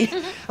time today.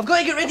 I've got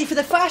to get ready for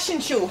the fashion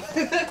show.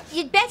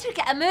 You'd better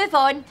get a move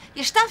on.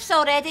 Your stuff's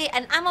all ready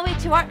and I'm away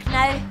to work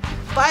now.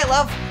 Bye,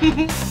 love.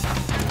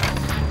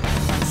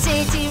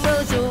 City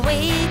roads are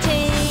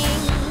waiting.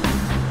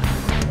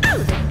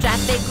 Oh, the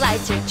traffic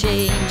lights are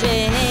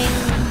changing.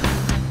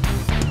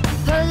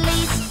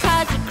 Police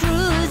cars are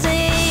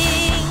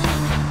cruising.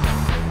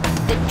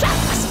 The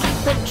trucks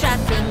keep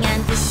a-trapping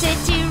and the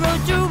city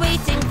roads are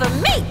waiting for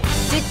me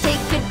to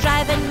take a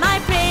drive in my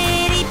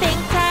pretty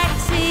pink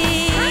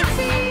taxi.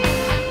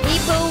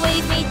 People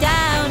wave me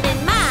down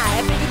in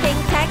my pretty pink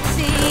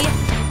taxi.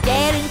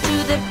 Get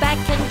into the back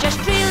and just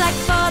relax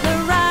for the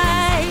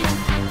ride.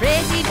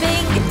 Pretty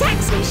pink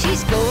taxi,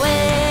 she's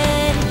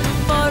going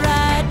for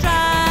a drive.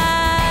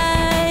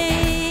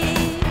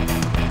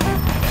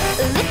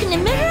 Look in the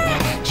mirror,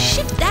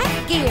 shift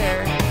that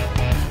gear.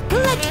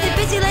 Pull out to the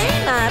busy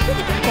lane, my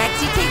pretty pink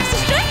taxi takes the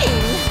strain.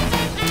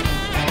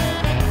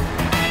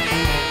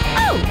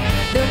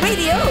 The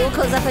radio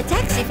calls up a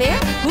taxi fare.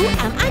 Who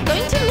am I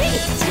going to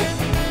meet?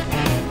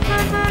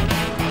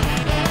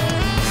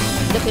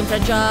 Looking for a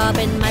job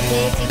in my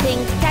pretty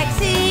pink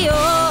taxi, oh.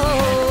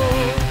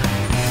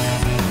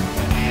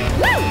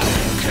 Woo!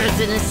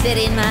 Cruising the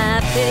city in my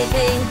pretty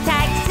pink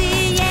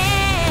taxi, yeah.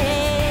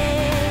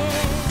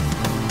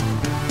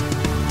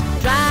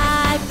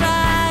 Drive,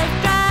 drive,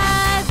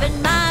 drive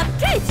in my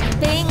pretty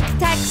pink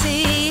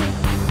taxi.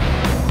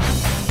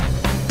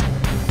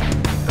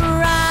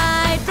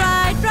 Ride,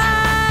 ride,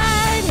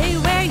 ride, hey,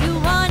 where you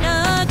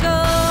wanna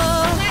go?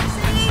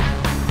 Taxi!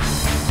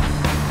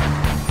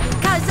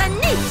 'Cause I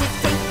need to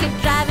take a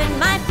drive in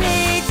my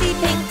pretty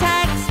pink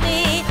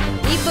taxi.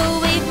 People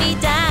wave me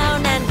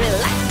down and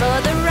relax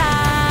for the ride.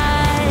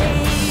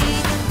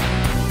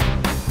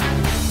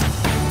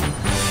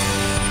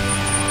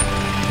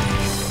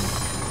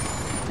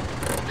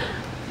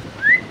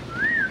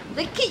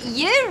 Look at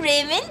you,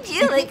 Raymond.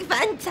 You look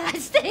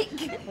fantastic.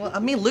 Well, I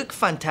may look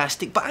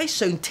fantastic, but I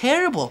sound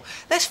terrible.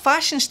 This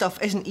fashion stuff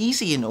isn't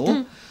easy, you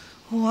know.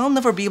 Oh, I'll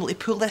never be able to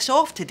pull this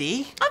off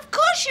today. Of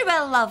course you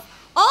will, love.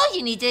 All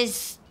you need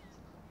is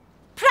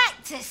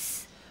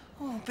practice.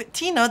 Oh, but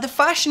Tina, the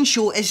fashion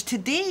show is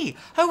today.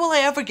 How will I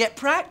ever get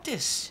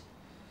practice?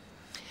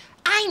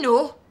 I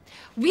know.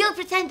 We'll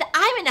pretend that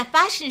I'm in a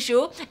fashion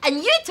show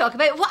and you talk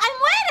about what I'm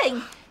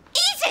wearing.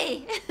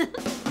 Easy.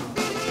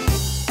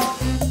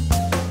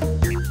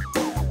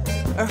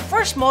 Our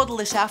first model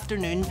this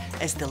afternoon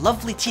is the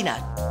lovely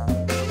Tina.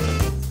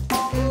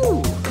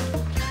 Ooh,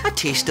 a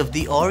taste of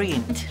the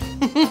Orient.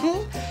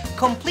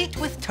 Complete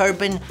with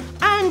turban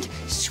and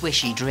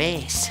swishy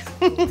dress.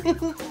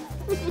 Oh,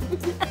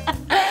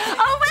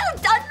 well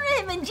done,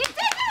 Raymond. You did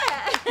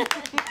it.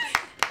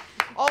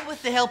 All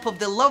with the help of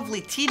the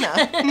lovely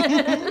Tina.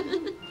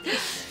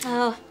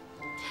 Oh,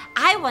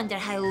 I wonder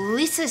how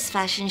Lisa's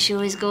fashion show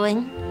is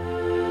going.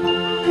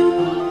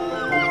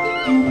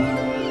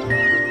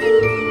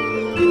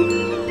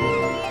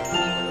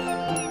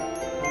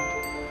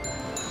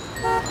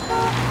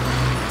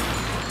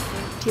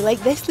 Do you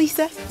like this,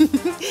 Lisa?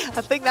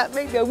 I think that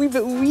might be a wee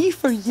bit wee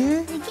for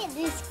you. Look at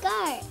this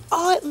skirt.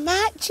 Oh, it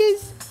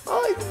matches.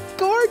 Oh, it's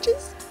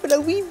gorgeous for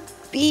a wee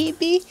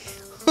baby.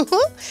 Do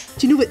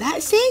you know what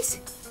that says?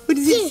 What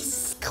is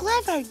Yes. it?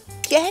 Clever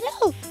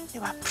girl.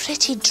 Now a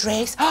pretty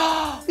dress.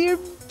 Oh, they're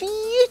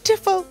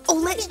beautiful. Oh,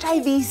 let's try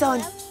these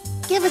on.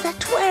 Give us a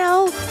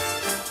twirl.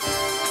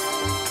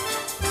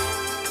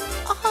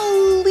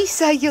 Oh,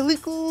 Lisa, you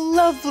look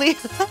lovely.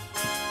 I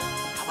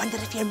wonder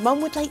if your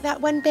mum would like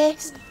that one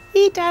best.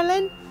 Hey,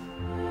 darling.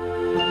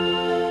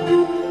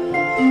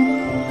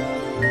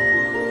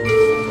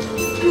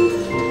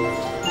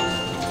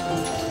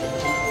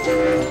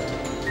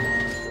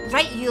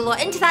 Right, you lot,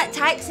 into that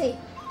taxi.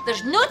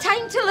 There's no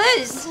time to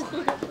lose.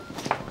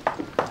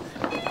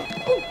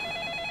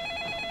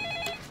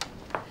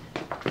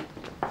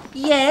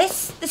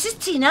 Yes, this is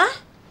Tina.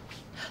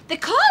 The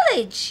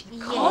college.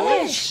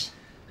 College? Yes.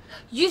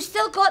 You've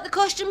still got the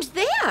costumes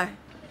there.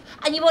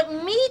 And you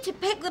want me to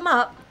pick them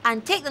up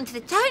and take them to the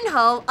town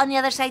hall on the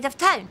other side of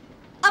town?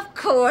 Of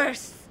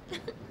course.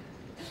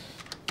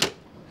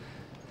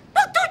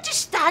 Well, don't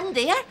just stand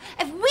there.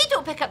 If we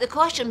don't pick up the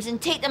costumes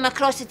and take them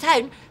across the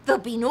town, there'll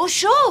be no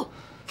show.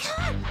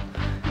 Come on.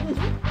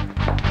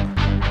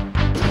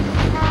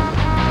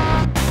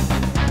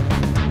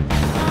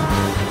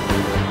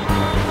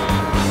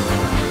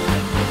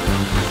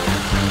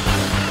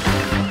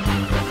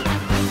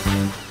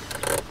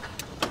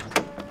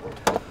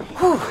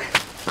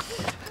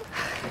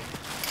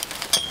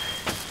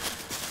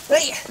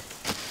 Right,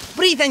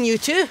 breathe then you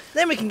two.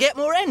 Then we can get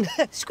more in.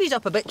 Squeeze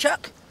up a bit,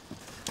 Chuck.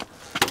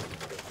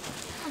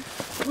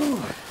 Ooh.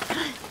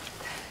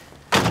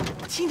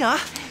 Tina,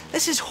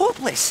 this is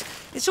hopeless.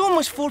 It's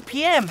almost 4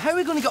 p.m. How are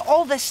we going to get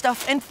all this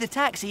stuff into the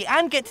taxi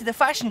and get to the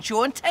fashion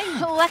show on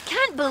time? Oh, I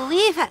can't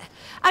believe it.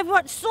 I've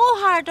worked so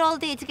hard all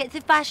day to get to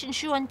the fashion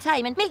show on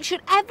time and make sure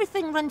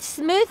everything runs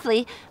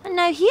smoothly, and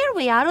now here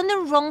we are on the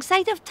wrong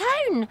side of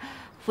town.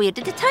 Where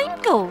did the time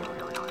go?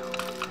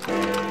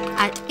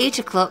 At 8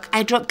 o'clock,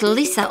 I dropped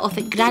Lisa off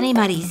at Granny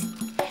Murray's.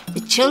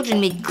 The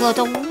children made Claude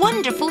a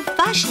wonderful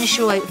fashion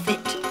show outfit.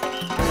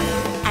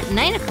 At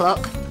 9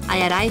 o'clock,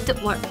 I arrived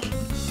at work.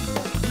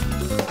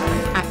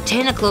 At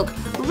 10 o'clock,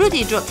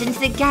 Rudy dropped into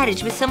the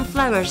garage with some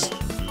flowers.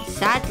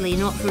 Sadly,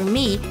 not for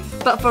me,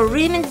 but for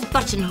Raymond's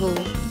buttonhole.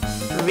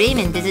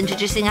 Raymond is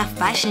introducing a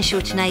fashion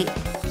show tonight.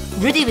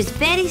 Rudy was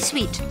very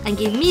sweet and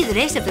gave me the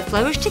rest of the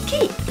flowers to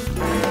keep.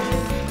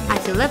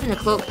 At 11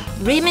 o'clock,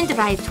 Raymond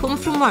arrived home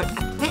from work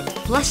a bit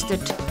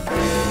flustered.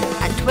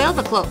 At 12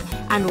 o'clock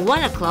and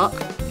 1 o'clock,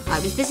 I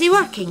was busy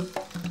working.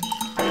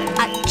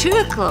 At 2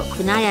 o'clock,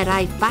 when I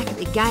arrived back at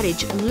the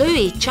garage,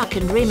 Louis, Chuck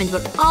and Raymond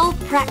were all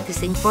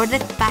practising for the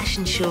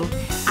fashion show.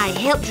 I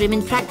helped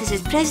Raymond practice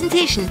his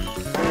presentation.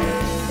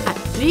 At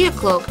 3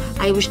 o'clock,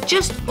 I was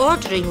just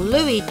ordering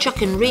Louis,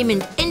 Chuck and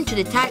Raymond into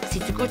the taxi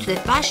to go to the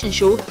fashion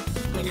show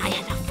when I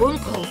had a phone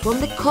call from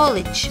the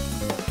college.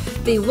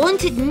 They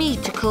wanted me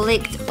to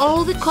collect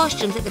all the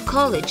costumes at the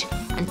college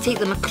and take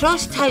them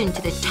across town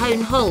to the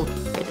town hall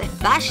where the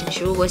fashion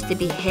show was to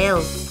be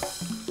held.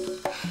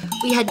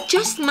 We had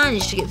just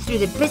managed to get through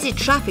the busy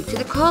traffic to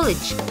the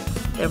college.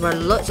 There were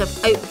lots of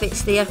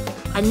outfits there,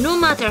 and no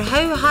matter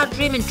how hard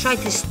Raymond tried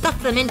to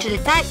stuff them into the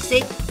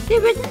taxi, they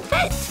wouldn't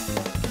fit.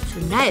 So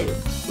now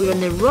we're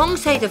on the wrong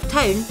side of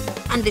town,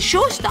 and the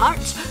show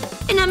starts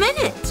in a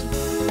minute.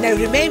 Now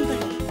remember,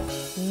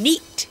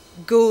 neat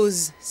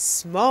goes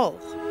small.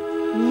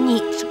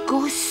 Neat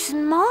goes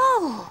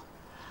small.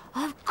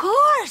 Of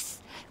course.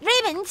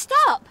 Raymond,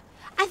 stop.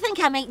 I think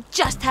I might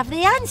just have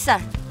the answer.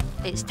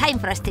 It's time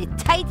for us to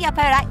tidy up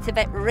our act a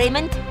bit,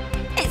 Raymond.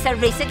 It's a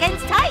race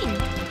against time.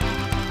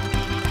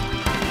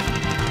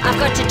 I've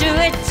got to do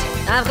it.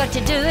 I've got to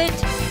do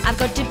it. I've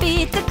got to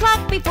beat the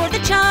clock before the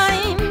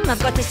chime.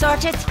 I've got to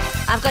sort it.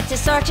 I've got to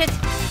sort it.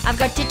 I've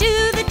got to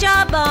do the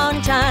job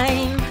on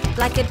time.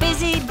 Like a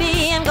busy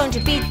bee, I'm going to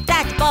beat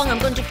that bong. I'm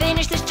going to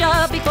finish this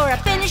job before I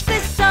finish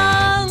this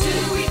song.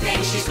 Do we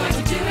think she's going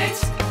to do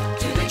it?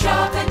 Do the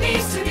job that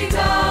needs to be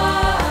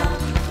done?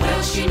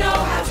 Will she know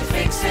how to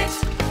fix it?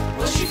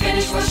 Will she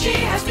finish what she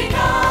has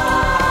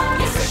begun?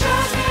 Yes, as sure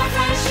as we are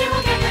friends, she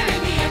will get there in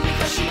the end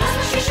because she knows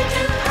what she should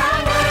do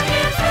and work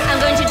it through. I'm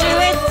going to do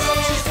it.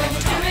 She's going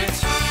to do it.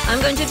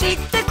 I'm going to beat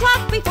the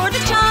clock before the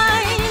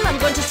chime. I'm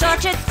going to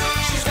sort it.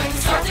 She's going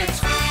to sort it.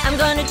 I'm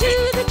going to do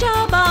the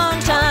job on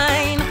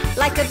time.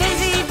 Like a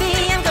busy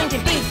bee, I'm going to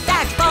beat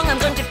that bong. I'm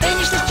going to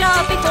finish this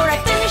job before I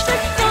finish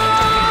this song.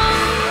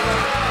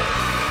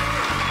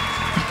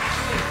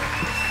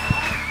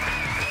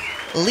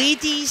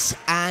 Ladies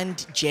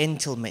and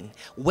gentlemen,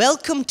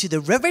 welcome to the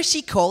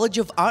Riversea College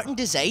of Art and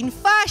Design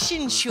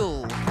Fashion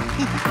Show.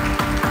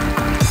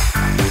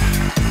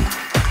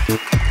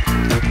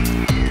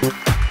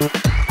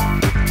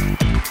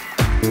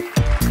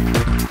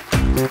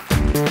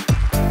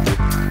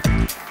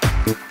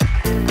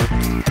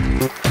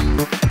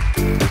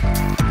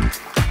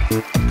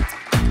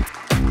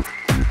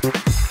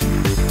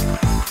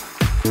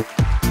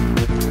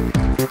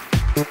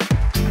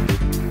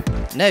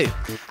 Now,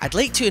 I'd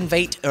like to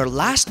invite our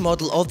last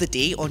model of the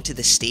day onto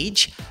the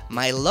stage,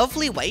 my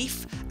lovely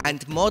wife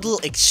and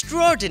model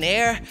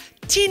extraordinaire,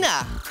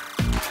 Tina.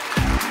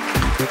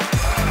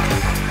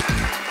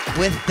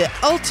 With the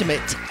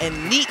ultimate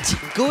in neat,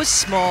 goes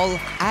small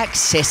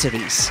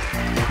accessories.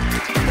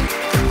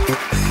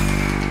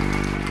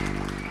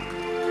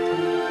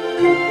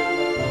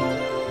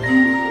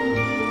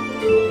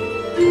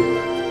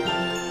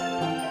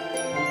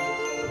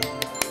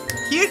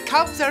 Here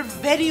comes our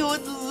very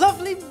own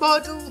lovely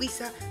model,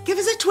 Lisa. Give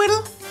us a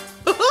twiddle.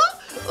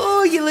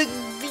 Oh, you look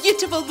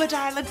beautiful, my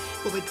darling.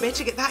 Well, we'd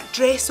better get that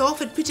dress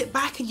off and put it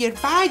back in your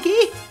bag,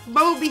 eh?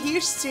 Mum will be here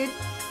soon.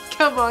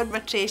 Come on, my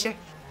treasure.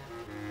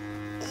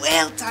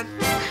 Well done.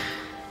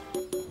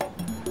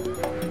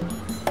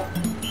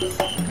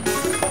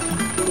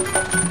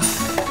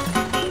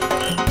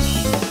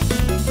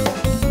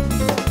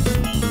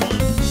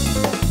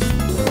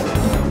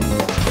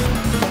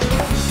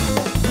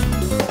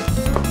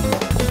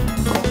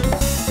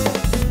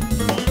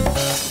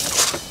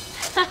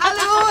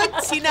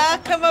 Tina,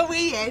 come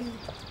away in.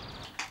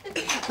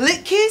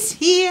 Look who's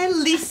here,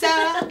 Lisa.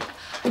 Oh,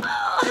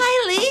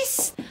 hi,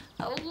 Lise.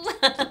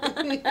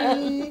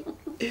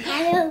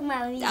 Hello,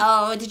 Mummy.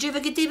 Oh, did you have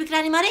a good day with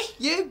Granny Murray?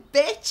 You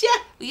betcha.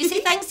 Will you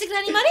say thanks to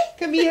Granny Murray?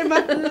 Come here,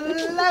 my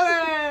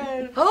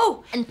flower.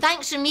 Oh, and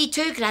thanks from me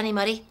too, Granny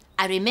Murray.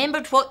 I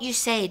remembered what you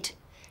said.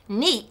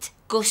 Neat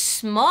goes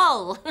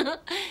small.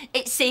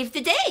 It saved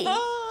the day.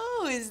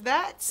 Oh, is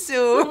that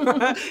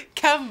so?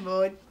 Come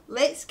on,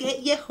 let's get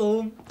you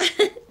home.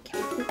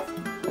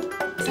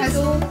 has...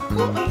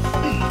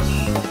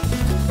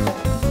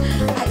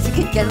 That's a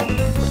good girl.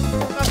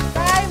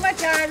 Bye, my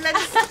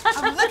darlings.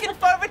 I'm looking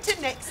forward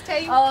to next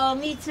time. Oh,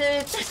 me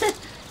too.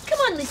 Come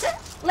on, Lisa.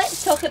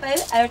 Let's talk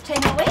about our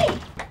time away.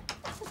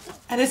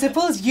 And I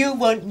suppose you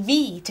want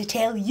me to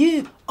tell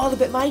you all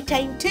about my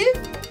time too?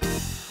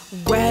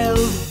 Well,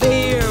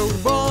 there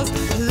was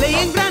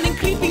playing, running,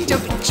 creeping,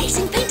 jumping,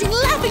 chasing, painting,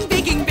 laughing,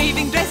 baking,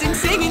 bathing, dressing,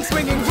 singing,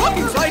 swinging,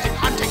 walking, sliding,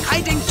 hunting,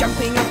 hiding,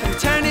 jumping up and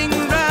turning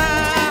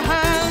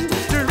round,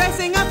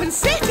 dressing up and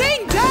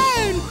sitting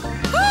down.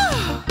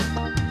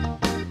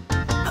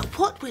 But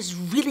what was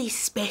really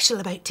special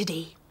about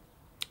today?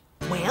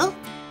 Well,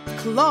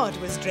 Claude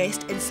was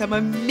dressed in some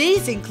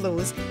amazing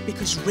clothes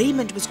because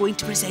Raymond was going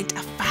to present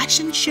a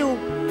fashion show.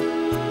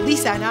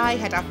 Lisa and I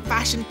had a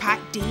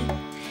fashion-packed day.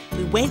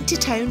 We went to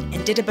town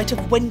and did a bit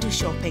of window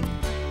shopping.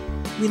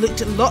 We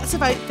looked at lots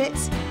of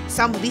outfits,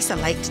 some Lisa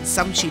liked and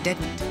some she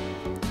didn't.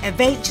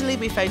 Eventually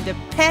we found the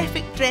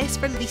perfect dress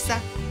for Lisa.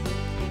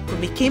 When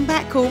we came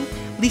back home,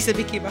 Lisa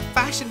became a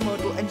fashion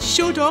model and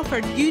showed off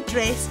her new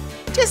dress,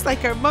 just like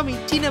her mummy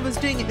Tina was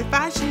doing at the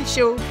fashion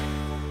show.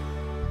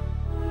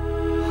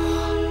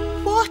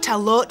 What a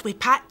lot we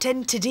packed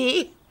in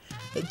today.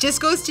 It just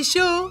goes to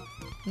show,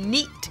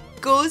 neat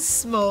goes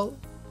small.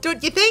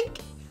 Don't you think?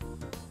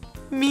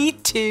 Me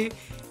too.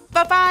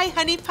 Bye-bye,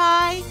 honey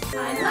pie.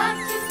 I love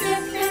to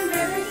step